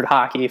 .500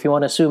 hockey, if you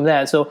want to assume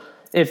that, so.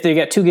 If they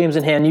get 2 games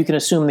in hand, you can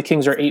assume the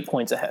Kings are 8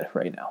 points ahead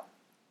right now.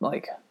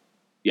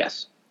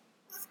 Yes.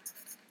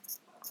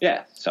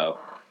 Yeah, so.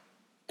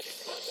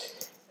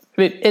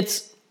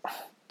 It's.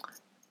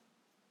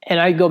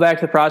 And I go back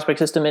to the prospect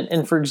system,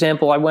 and for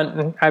example, I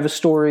have a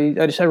story.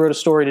 I wrote a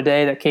story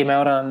today that came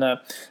out on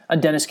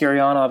Denis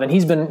Gurianov, and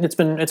it's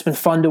been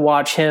fun to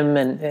watch him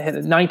and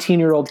a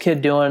 19-year-old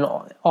kid doing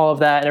all of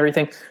that and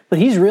everything. But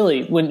he's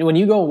really when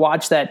you go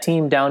watch that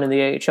team down in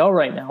the AHL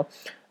right now,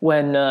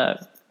 when.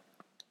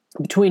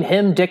 Between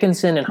him,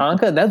 Dickinson, and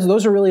Honka,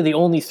 those are really the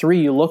only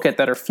 3 you look at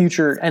that are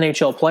future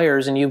NHL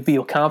players, and you'd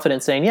be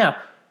confident saying, yeah,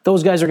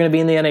 those guys are going to be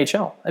in the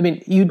NHL. I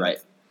mean, right.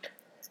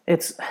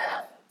 It's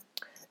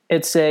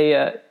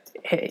a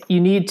you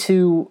need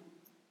to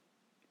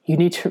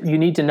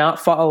not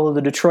follow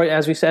the Detroit,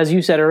 as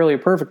you said earlier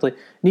perfectly,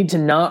 need to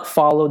not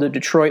follow the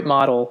Detroit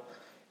model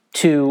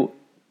to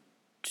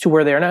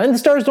where they are now. And the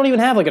Stars don't even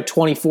have like a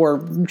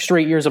 24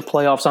 straight years of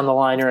playoffs on the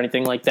line or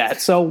anything like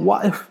that. So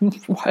why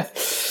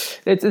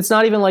it's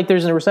not even like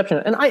there's a reception.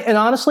 And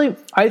honestly,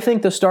 I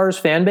think the Stars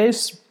fan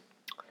base,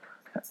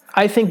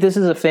 I think this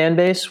is a fan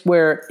base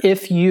where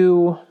if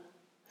you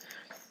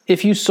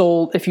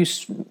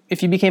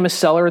became a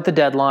seller at the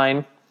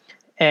deadline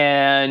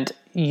and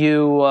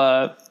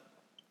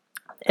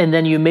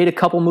then you made a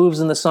couple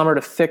moves in the summer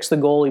to fix the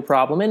goalie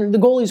problem. And the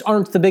goalies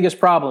aren't the biggest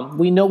problem.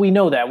 We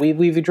know that.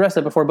 We've addressed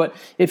that before. But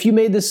if you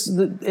made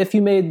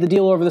the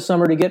deal over the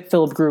summer to get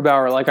Philip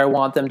Grubauer, like I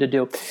want them to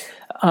do,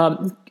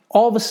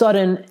 all of a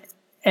sudden,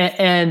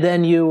 and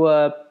then you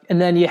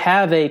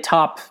have a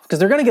top, because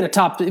they're going to get a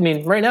top. I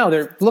mean, right now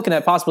they're looking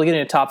at possibly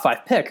getting a top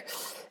 5 pick,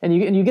 and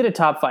you get a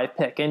top 5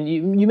 pick, and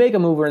you make a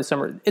mover in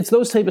summer. It's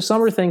those type of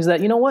summer things that,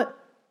 you know what,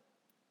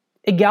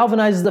 it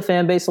galvanizes the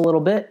fan base a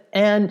little bit,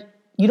 and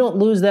you don't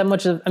lose that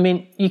much of. I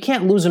mean, you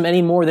can't lose them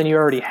any more than you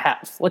already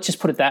have. Let's just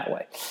put it that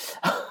way.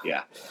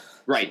 Yeah,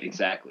 right.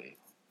 Exactly.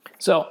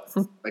 So,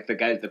 like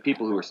the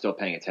people who are still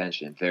paying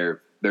attention,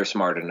 they're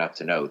smart enough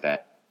to know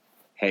that,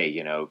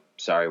 hey,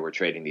 sorry we're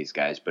trading these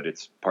guys, but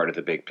it's part of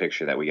the big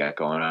picture that we got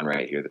going on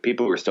right here. The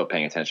people who are still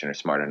paying attention are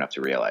smart enough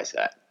to realize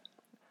that.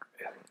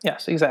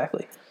 Yes,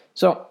 exactly.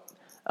 So,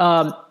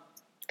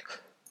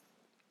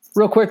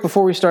 real quick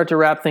before we start to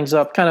wrap things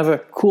up, kind of a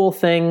cool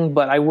thing,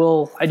 but I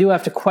do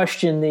have to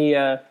question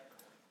I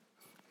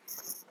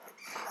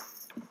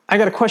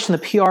got to question the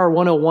PR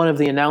 101 of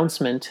the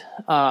announcement.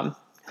 So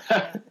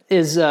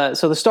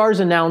the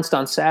Stars announced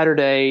on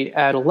Saturday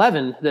at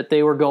 11 that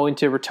they were going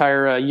to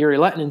retire Yuri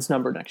Letinen's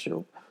number next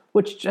year,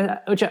 which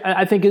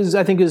I think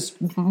is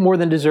more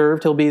than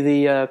deserved. He'll be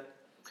the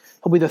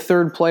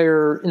third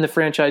player in the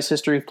franchise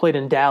history who played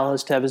in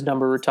Dallas to have his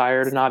number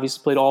retired, and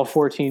obviously played all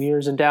 14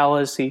 years in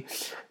Dallas. He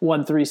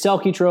won 3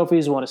 Selke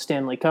trophies, won a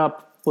Stanley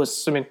Cup.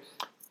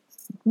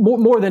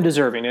 More than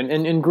deserving,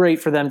 and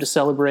great for them to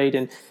celebrate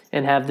and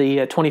have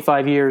the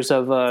 25 years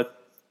of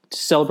to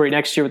celebrate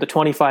next year with the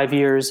 25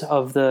 years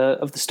of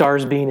the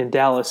Stars being in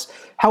Dallas.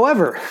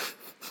 However,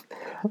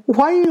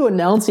 why are you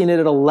announcing it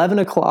at 11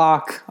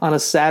 o'clock on a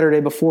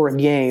Saturday before a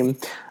game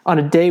on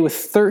a day with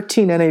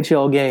 13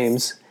 NHL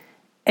games,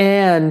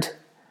 and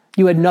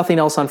you had nothing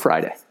else on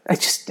Friday? I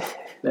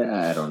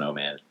don't know,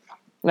 man.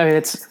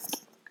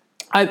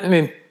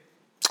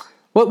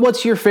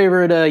 What's your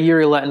favorite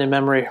Yuri Letinen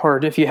memory,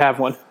 or if you have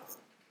one?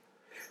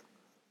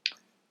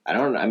 I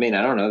don't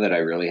know that I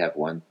really have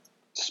one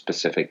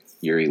specific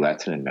Yuri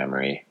Letinen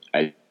memory.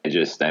 He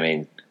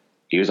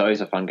was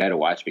always a fun guy to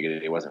watch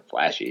because he wasn't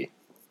flashy.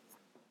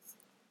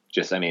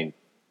 I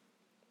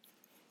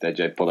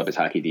pulled up his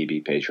Hockey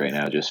DB page right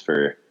now just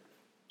for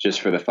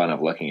the fun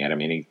of looking at him.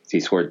 He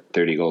scored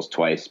 30 goals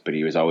twice, but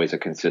he was always a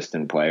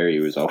consistent player. He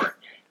was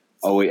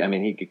always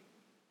he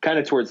kind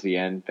of towards the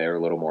end, they were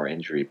a little more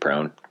injury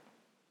prone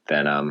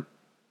than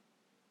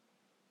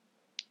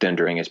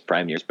during his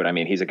prime years. But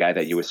he's a guy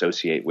that you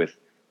associate with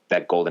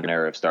that golden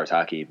era of Stars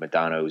hockey: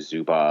 Modano,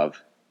 Zubov,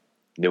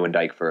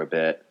 Neuendijk for a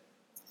bit,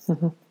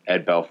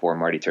 Ed Belfour,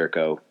 Marty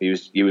Turco.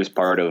 He was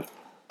part of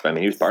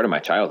my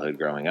childhood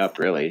growing up,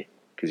 really,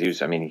 because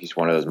he's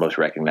one of those most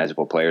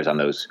recognizable players on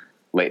those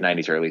late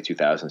 90s, early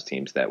 2000s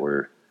teams that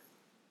were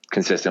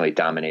consistently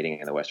dominating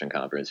in the Western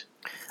Conference.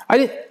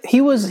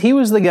 He was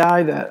the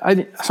guy that I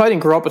didn't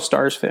grow up a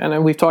Stars fan,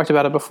 and we've talked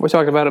about it before. We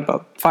talked about it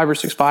about 5 or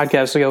 6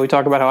 podcasts ago. We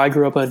talked about how I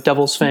grew up a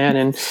Devils fan,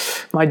 and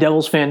my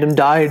Devils fandom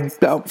died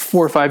about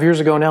 4 or 5 years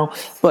ago now.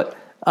 But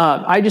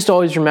I just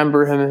always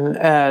remember him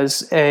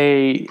as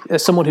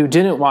someone who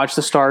didn't watch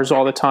the Stars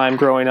all the time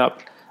growing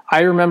up.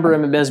 I remember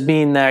him as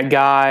being that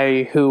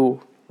guy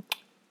who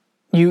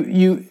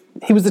he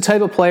was the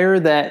type of player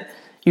that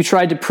you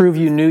tried to prove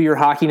you knew your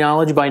hockey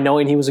knowledge by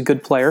knowing he was a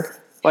good player.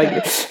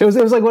 Like it was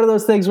like one of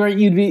those things where in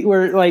the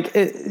late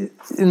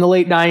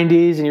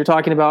 90s and you're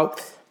talking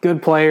about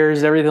good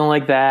players, everything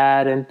like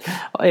that, and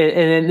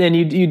then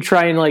you'd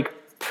try and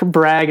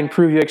brag and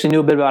prove you actually knew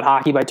a bit about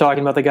hockey by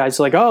talking about the guys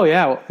like, oh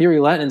yeah, well, Yuri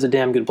Letinen's a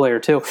damn good player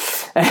too.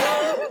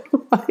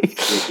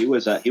 He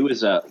was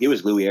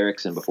Louis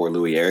Eriksson before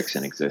Louis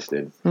Eriksson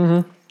existed.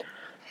 Mm-hmm.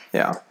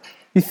 Yeah.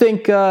 You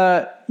think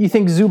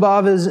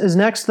Zubov is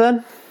next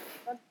then?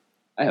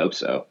 I hope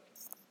so.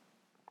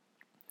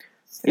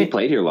 He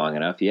played here long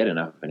enough. He had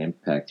enough of an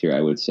impact here.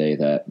 I would say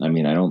that.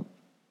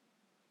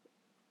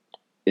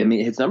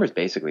 His numbers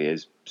basically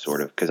is sort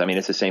of, because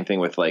it's the same thing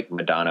with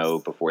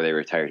Modano before they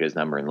retired his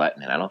number in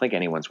Lettinen. I don't think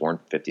anyone's worn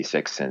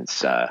 56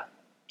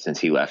 since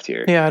he left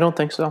here. Yeah, I don't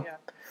think so.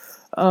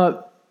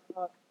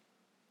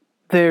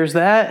 There's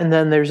that, and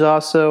then there's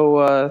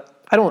also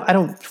I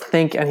don't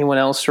think anyone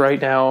else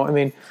right now.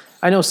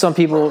 I know some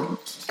people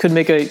could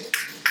make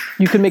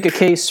a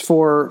case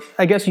for,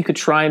 I guess you could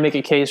try and make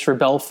a case for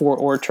Belfour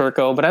or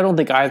Turco, but I don't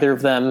think either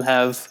of them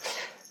have.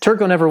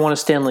 Turco never won a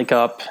Stanley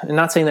Cup. I'm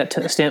not saying that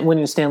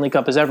winning a Stanley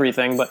Cup is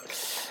everything, but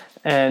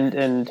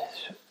and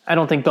I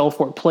don't think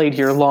Belfour played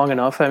here long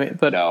enough.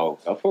 But no,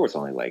 Belfour was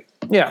only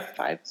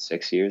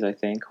 5-6 years, I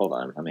think. Hold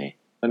on,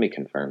 let me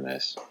confirm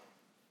this.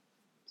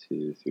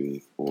 2,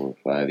 3, 4,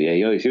 5.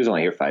 Yeah, he was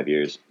only here 5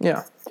 years.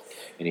 Yeah,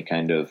 and he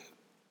kind of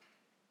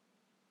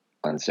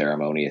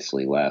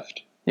unceremoniously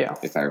left. Yeah,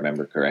 if I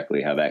remember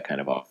correctly, how that kind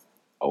of all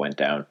went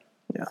down.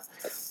 Yeah.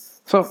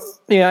 So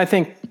yeah, I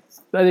think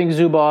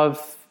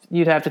Zubov.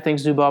 You'd have to think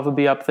Zubov would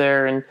be up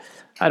there, and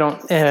I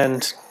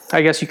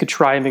guess you could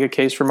try and make a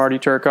case for Marty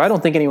Turco. I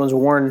don't think anyone's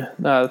worn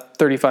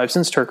 35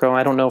 since Turco.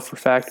 I don't know for a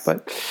fact,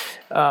 but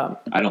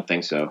I don't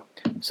think so.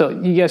 So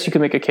yes, you could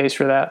make a case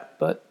for that,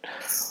 but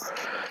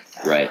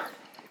right.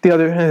 The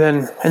other,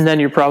 and then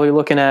you're probably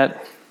looking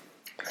at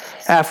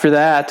after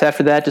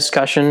that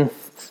discussion.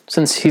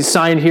 Since he's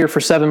signed here for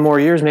 7 more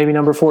years, maybe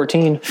number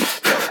 14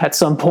 at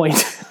some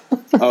point.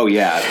 Oh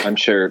yeah, I'm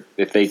sure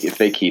if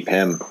they keep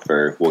him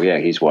for, well, yeah,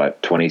 he's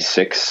what,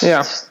 26?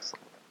 Yeah.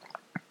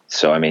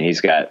 So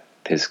he's got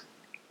it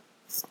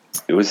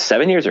was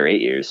 7 years or 8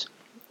 years?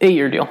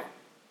 8-year deal.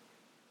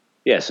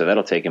 Yeah, so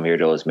that'll take him here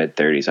till his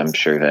mid-30s. I'm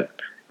sure that.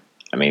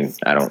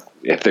 I don't,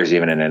 if there's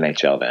even an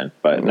NHL then,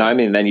 but no,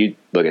 then you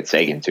look at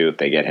Sagan too. If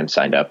they get him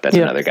signed up, that's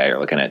another guy you're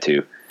looking at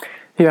too.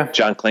 Yeah,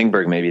 John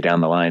Klingberg maybe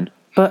down the line.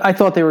 But I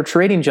thought they were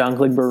trading John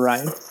Klingberg,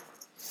 Ryan.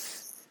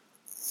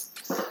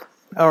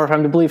 Or if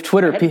I'm to believe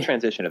Twitter. I had to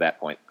transition to that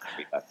point.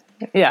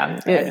 Yeah.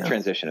 I had to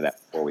transition to that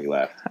before we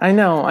left. I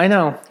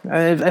know.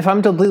 If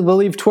I'm to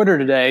believe Twitter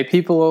today,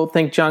 people will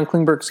think John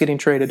Klingberg's getting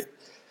traded.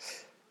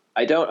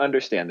 I don't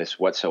understand this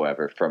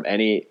whatsoever from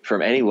any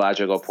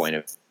logical point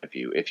of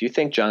view. If you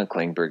think John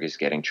Klingberg is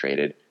getting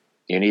traded,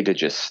 you need to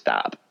just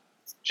stop.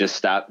 Just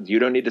stop. You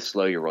don't need to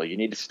slow your roll. You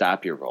need to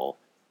stop your roll.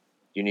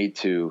 You need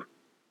to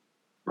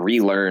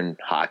relearn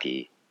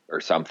hockey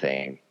or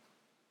something.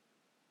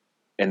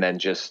 And then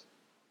just,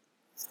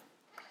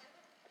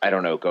 I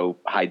don't know, go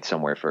hide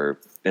somewhere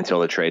until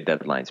the trade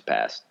deadline's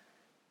passed.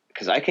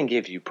 Because I can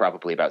give you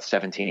probably about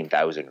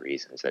 17,000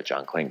 reasons that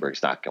John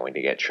Klingberg's not going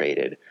to get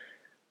traded.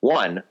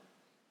 One,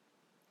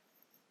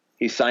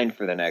 he's signed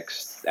for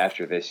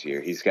after this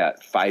year. He's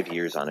got 5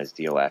 years on his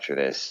deal after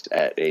this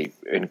at a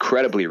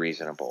incredibly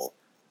reasonable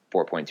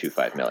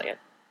 $4.25 million.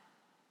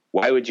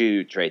 Why would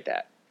you trade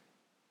that?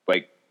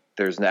 Like,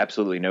 there's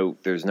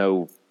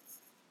no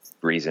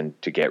reason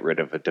to get rid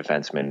of a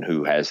defenseman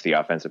who has the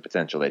offensive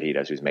potential that he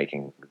does, who's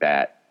making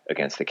that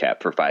against the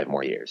cap for 5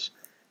 more years.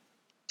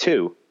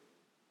 Two,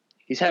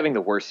 he's having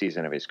the worst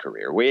season of his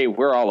career.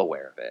 We're all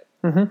aware of it.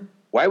 Mm-hmm.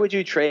 Why would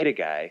you trade a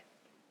guy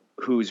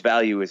whose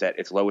value is at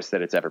its lowest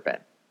that it's ever been?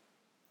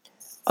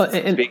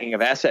 Speaking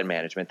of asset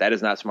management, that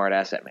is not smart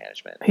asset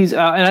management. He's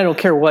and I don't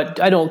care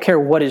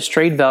what his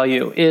trade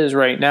value is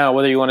right now,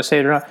 whether you want to say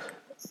it or not.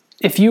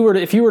 If you were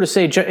to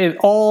say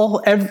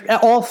all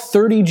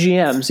 30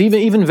 GMs,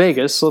 even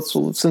Vegas,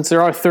 since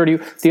there are 30,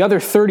 the other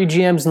 30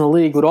 GMs in the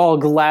league would all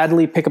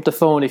gladly pick up the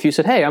phone if you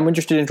said, "Hey, I'm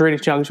interested in trading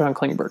John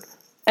Klingberg."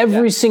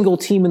 Every single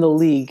team in the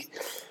league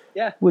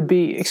would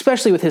be,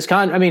 especially with his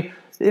contract. I mean,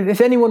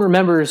 if anyone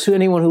remembers,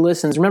 anyone who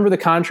listens, remember the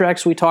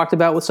contracts we talked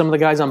about with some of the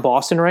guys on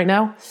Boston right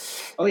now?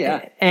 Oh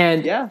yeah,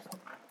 and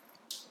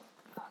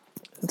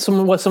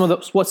what some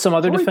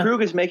other Torrey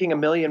Krug is making $1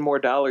 million more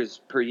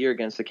per year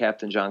against the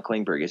captain John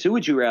Klingberg is. Who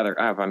would you rather?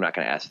 I'm not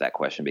going to ask that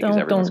question because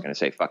everyone's going to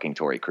say fucking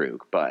Torrey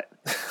Krug, but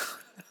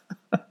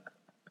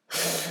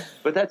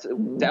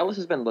Dallas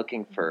has been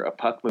looking for a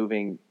puck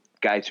moving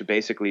guy to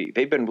basically.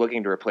 They've been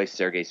looking to replace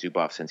Sergei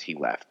Zubov since he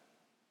left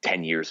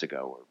 10 years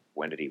ago. Or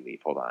when did he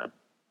leave? Hold on.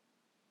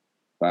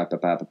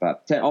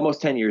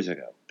 Almost 10 years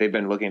ago. They've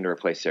been looking to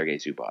replace Sergei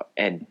Zubov,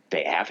 and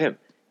they have him.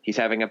 He's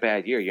having a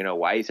bad year. You know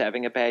why he's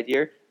having a bad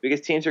year?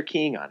 Because teams are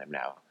keying on him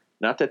now.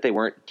 Not that they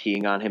weren't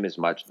keying on him as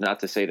much. Not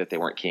to say that they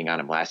weren't keying on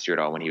him last year at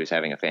all when he was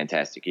having a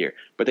fantastic year.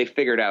 But they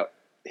figured out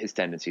his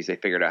tendencies. They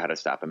figured out how to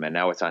stop him, and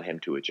now it's on him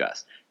to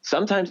adjust.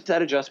 Sometimes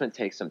that adjustment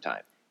takes some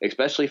time,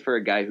 especially for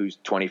a guy who's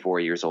 24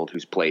 years old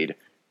who's played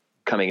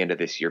coming into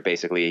this year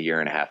basically a year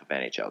and a half of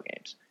NHL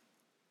games.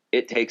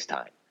 It takes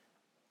time.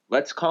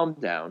 Let's calm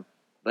down.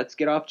 Let's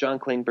get off John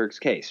Klingberg's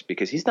case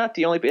because he's not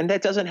the only – and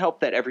that doesn't help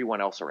that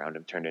everyone else around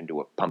him turned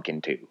into a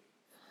pumpkin too.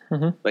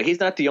 Mm-hmm. Like, he's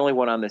not the only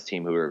one on this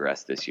team who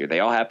regressed this year. They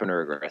all happen to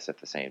regress at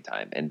the same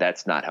time, and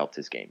that's not helped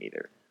his game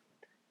either.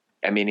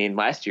 I mean, in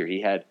last year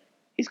he's had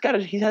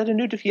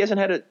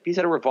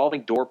a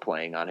revolving door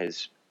playing on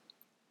his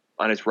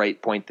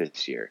right point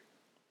this year,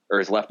 or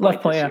his left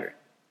point this year.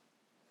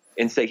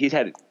 Instead, he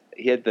had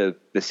the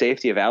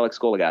safety of Alex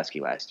Goligoski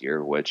last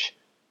year, which,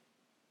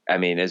 I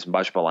mean, as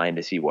much maligned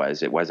as he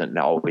was, it wasn't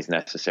always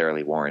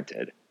necessarily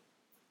warranted.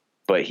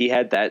 But he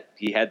had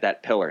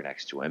that pillar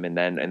next to him, and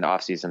then in the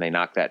offseason they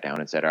knocked that down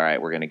and said, all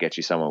right, we're going to get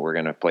you someone. We're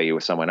going to play you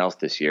with someone else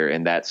this year,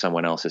 and that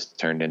someone else has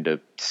turned into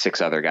 6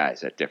 other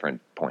guys at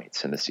different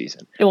points in the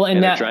season. Well,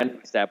 and they're trying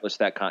to establish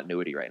that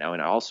continuity right now.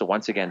 And also,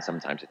 once again,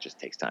 sometimes it just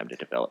takes time to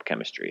develop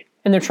chemistry.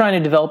 And they're trying to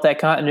develop that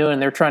continuity,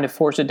 and they're trying to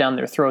force it down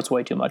their throats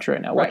way too much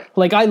right now. Right.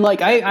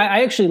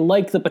 I actually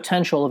like the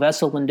potential of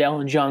Esa Lindell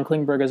and John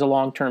Klingberg as a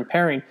long-term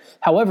pairing.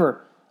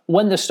 However,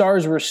 when the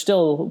Stars were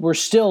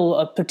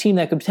still a team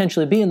that could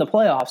potentially be in the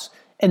playoffs,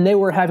 and they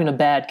were having a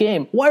bad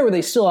game, why were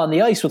they still on the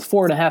ice with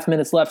 4.5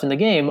 minutes left in the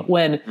game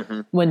when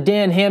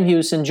Dan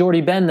Hamhuis and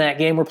Jordy Ben that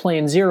game were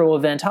playing zero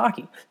event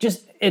hockey?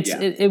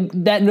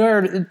 That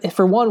narrative.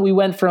 For one, we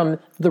went from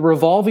the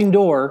revolving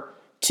door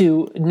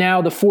to now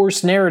the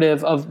forced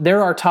narrative of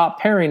they're our top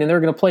pairing and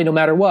they're going to play no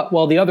matter what,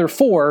 while the other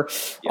 4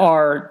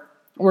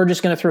 we're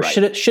just going to throw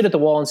shit at the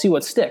wall and see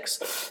what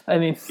sticks. I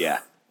mean,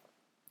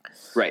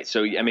 right.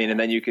 So, I mean, and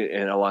then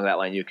and along that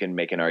line, you can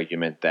make an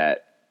argument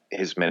that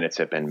his minutes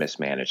have been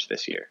mismanaged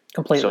this year.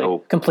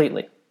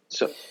 Completely.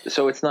 So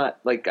it's not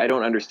like, I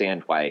don't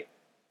understand why,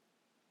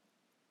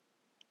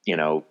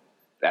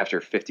 after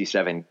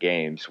 57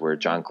 games where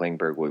John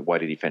Klingberg,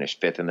 what did he finish?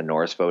 5th in the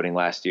Norris voting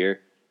last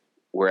year,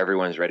 where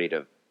everyone's ready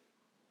to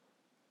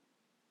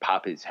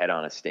pop his head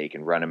on a stake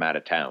and run him out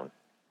of town.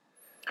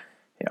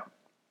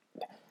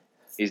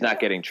 He's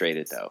not getting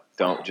traded, though.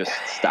 Don't just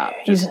stop.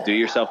 Just do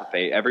yourself a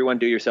favor. Everyone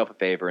do yourself a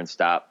favor and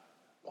stop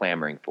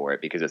clamoring for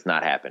it because it's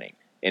not happening.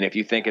 And if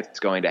you think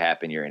it's going to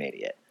happen, you're an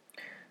idiot.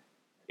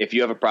 If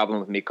you have a problem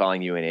with me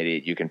calling you an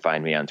idiot, you can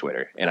find me on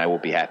Twitter, and I will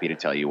be happy to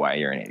tell you why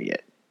you're an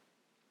idiot.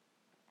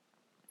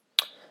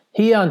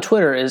 He on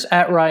Twitter is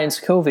at Ryan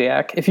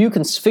Skoviak. If you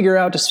can figure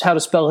out just how to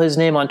spell his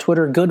name on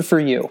Twitter, good for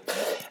you.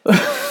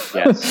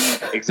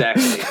 Yes,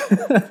 exactly.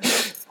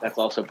 That's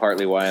also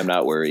partly why I'm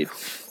not worried.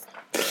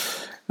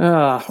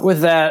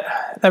 With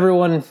that,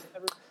 everyone,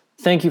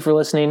 thank you for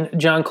listening.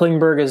 John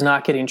Klingberg is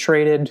not getting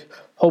traded.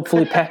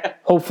 Hopefully,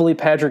 hopefully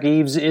Patrick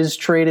Eaves is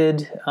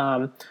traded.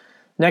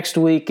 Next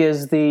week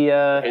is the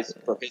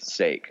for his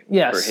sake.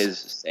 Yes. For his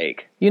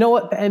sake. You know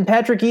what? And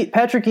Patrick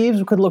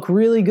Eaves could look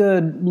really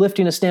good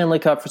lifting a Stanley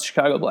Cup for the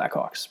Chicago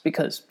Blackhawks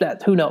because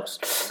that who knows?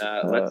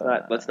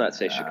 Let's not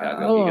say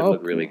Chicago. He could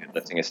look really good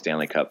lifting a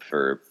Stanley Cup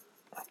for,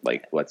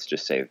 like, let's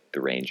just say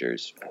the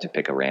Rangers, to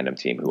pick a random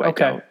team who I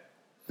don't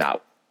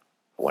not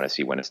want to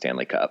see win a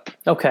Stanley Cup.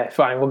 Okay,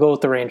 fine. We'll go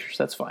with the Rangers.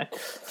 That's fine.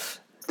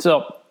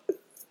 So,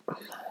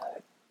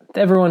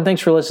 everyone,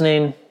 thanks for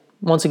listening.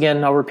 Once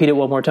again, I'll repeat it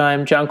one more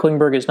time. John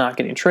Klingberg is not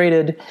getting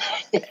traded.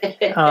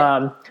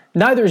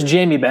 Neither is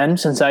Jamie Benn,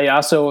 since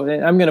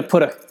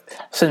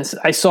since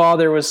I saw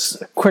there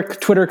was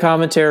quick Twitter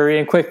commentary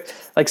and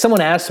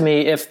someone asked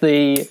me if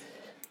the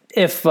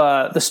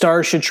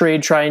Stars should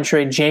try and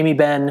trade Jamie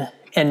Benn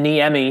and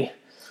Niemi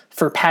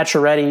for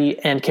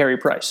Pacioretty and Carey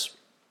Price.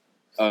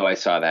 Oh, I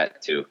saw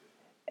that too.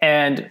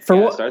 And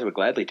the Stars would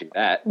gladly do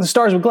that. The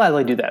Stars would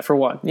gladly do that for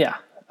one. Yeah.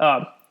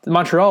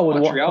 Montreal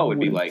would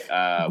be like,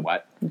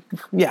 what?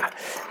 Yeah,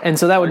 and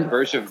so that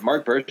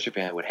Mark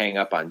Bergevin would hang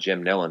up on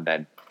Jim Nill and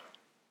then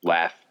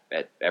laugh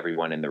at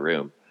everyone in the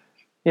room.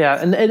 Yeah,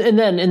 and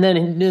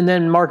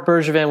then Mark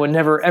Bergevin would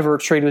never ever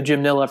trade with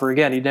Jim Nill ever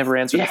again. He'd never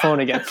answer the phone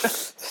again.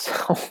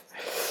 So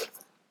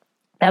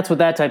that's what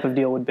that type of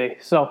deal would be.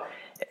 So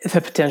it's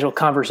a potential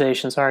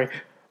conversation. Sorry.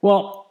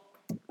 Well,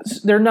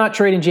 they're not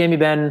trading Jamie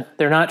Benn.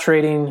 They're not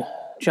trading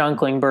John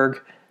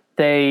Klingberg.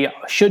 They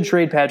should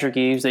trade Patrick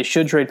Eaves. They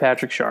should trade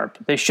Patrick Sharp.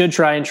 They should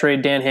try and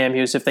trade Dan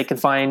Hamhuis if they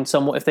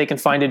can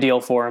find a deal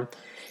for him.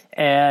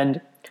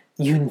 And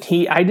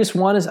I just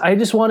want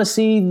to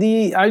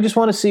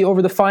see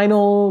over the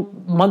final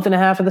month and a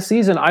half of the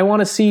season. I want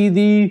to see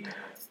the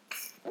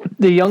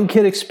young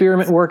kid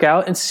experiment work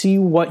out and see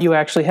what you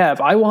actually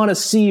have. I want to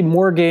see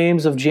more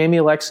games of Jamie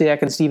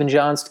Alexiak and Stephen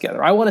Johns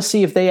together. I want to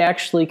see if they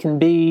actually can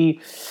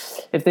be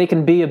a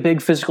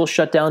big physical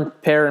shutdown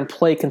pair and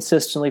play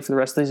consistently for the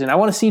rest of the season. I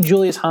want to see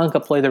Julius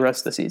Honka play the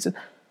rest of the season.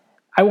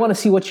 I want to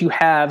see what you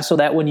have so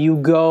that when you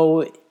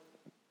go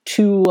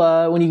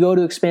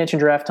to expansion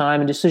draft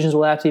time and decisions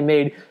will have to be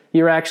made,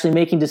 you're actually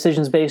making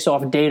decisions based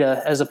off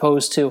data as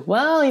opposed to,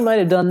 well, he might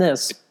have done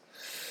this.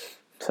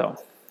 So.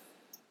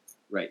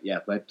 Right, yeah.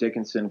 Let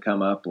Dickinson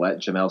come up. Let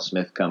Jamel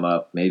Smith come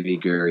up. Maybe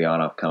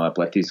Gurianov come up.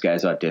 Let these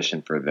guys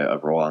audition for a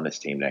role on this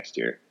team next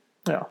year.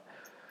 Yeah.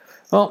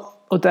 Well,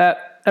 with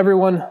that,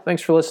 everyone,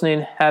 thanks for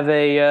listening. Have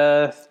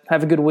a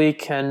good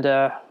week, and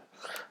I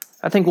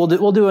think we'll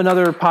do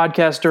another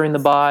podcast during the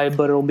bye,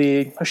 but it'll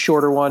be a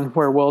shorter one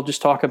where we'll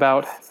just talk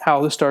about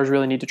how the Stars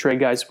really need to trade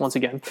guys once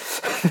again.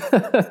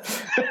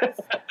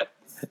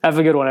 Have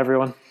a good one,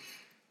 everyone.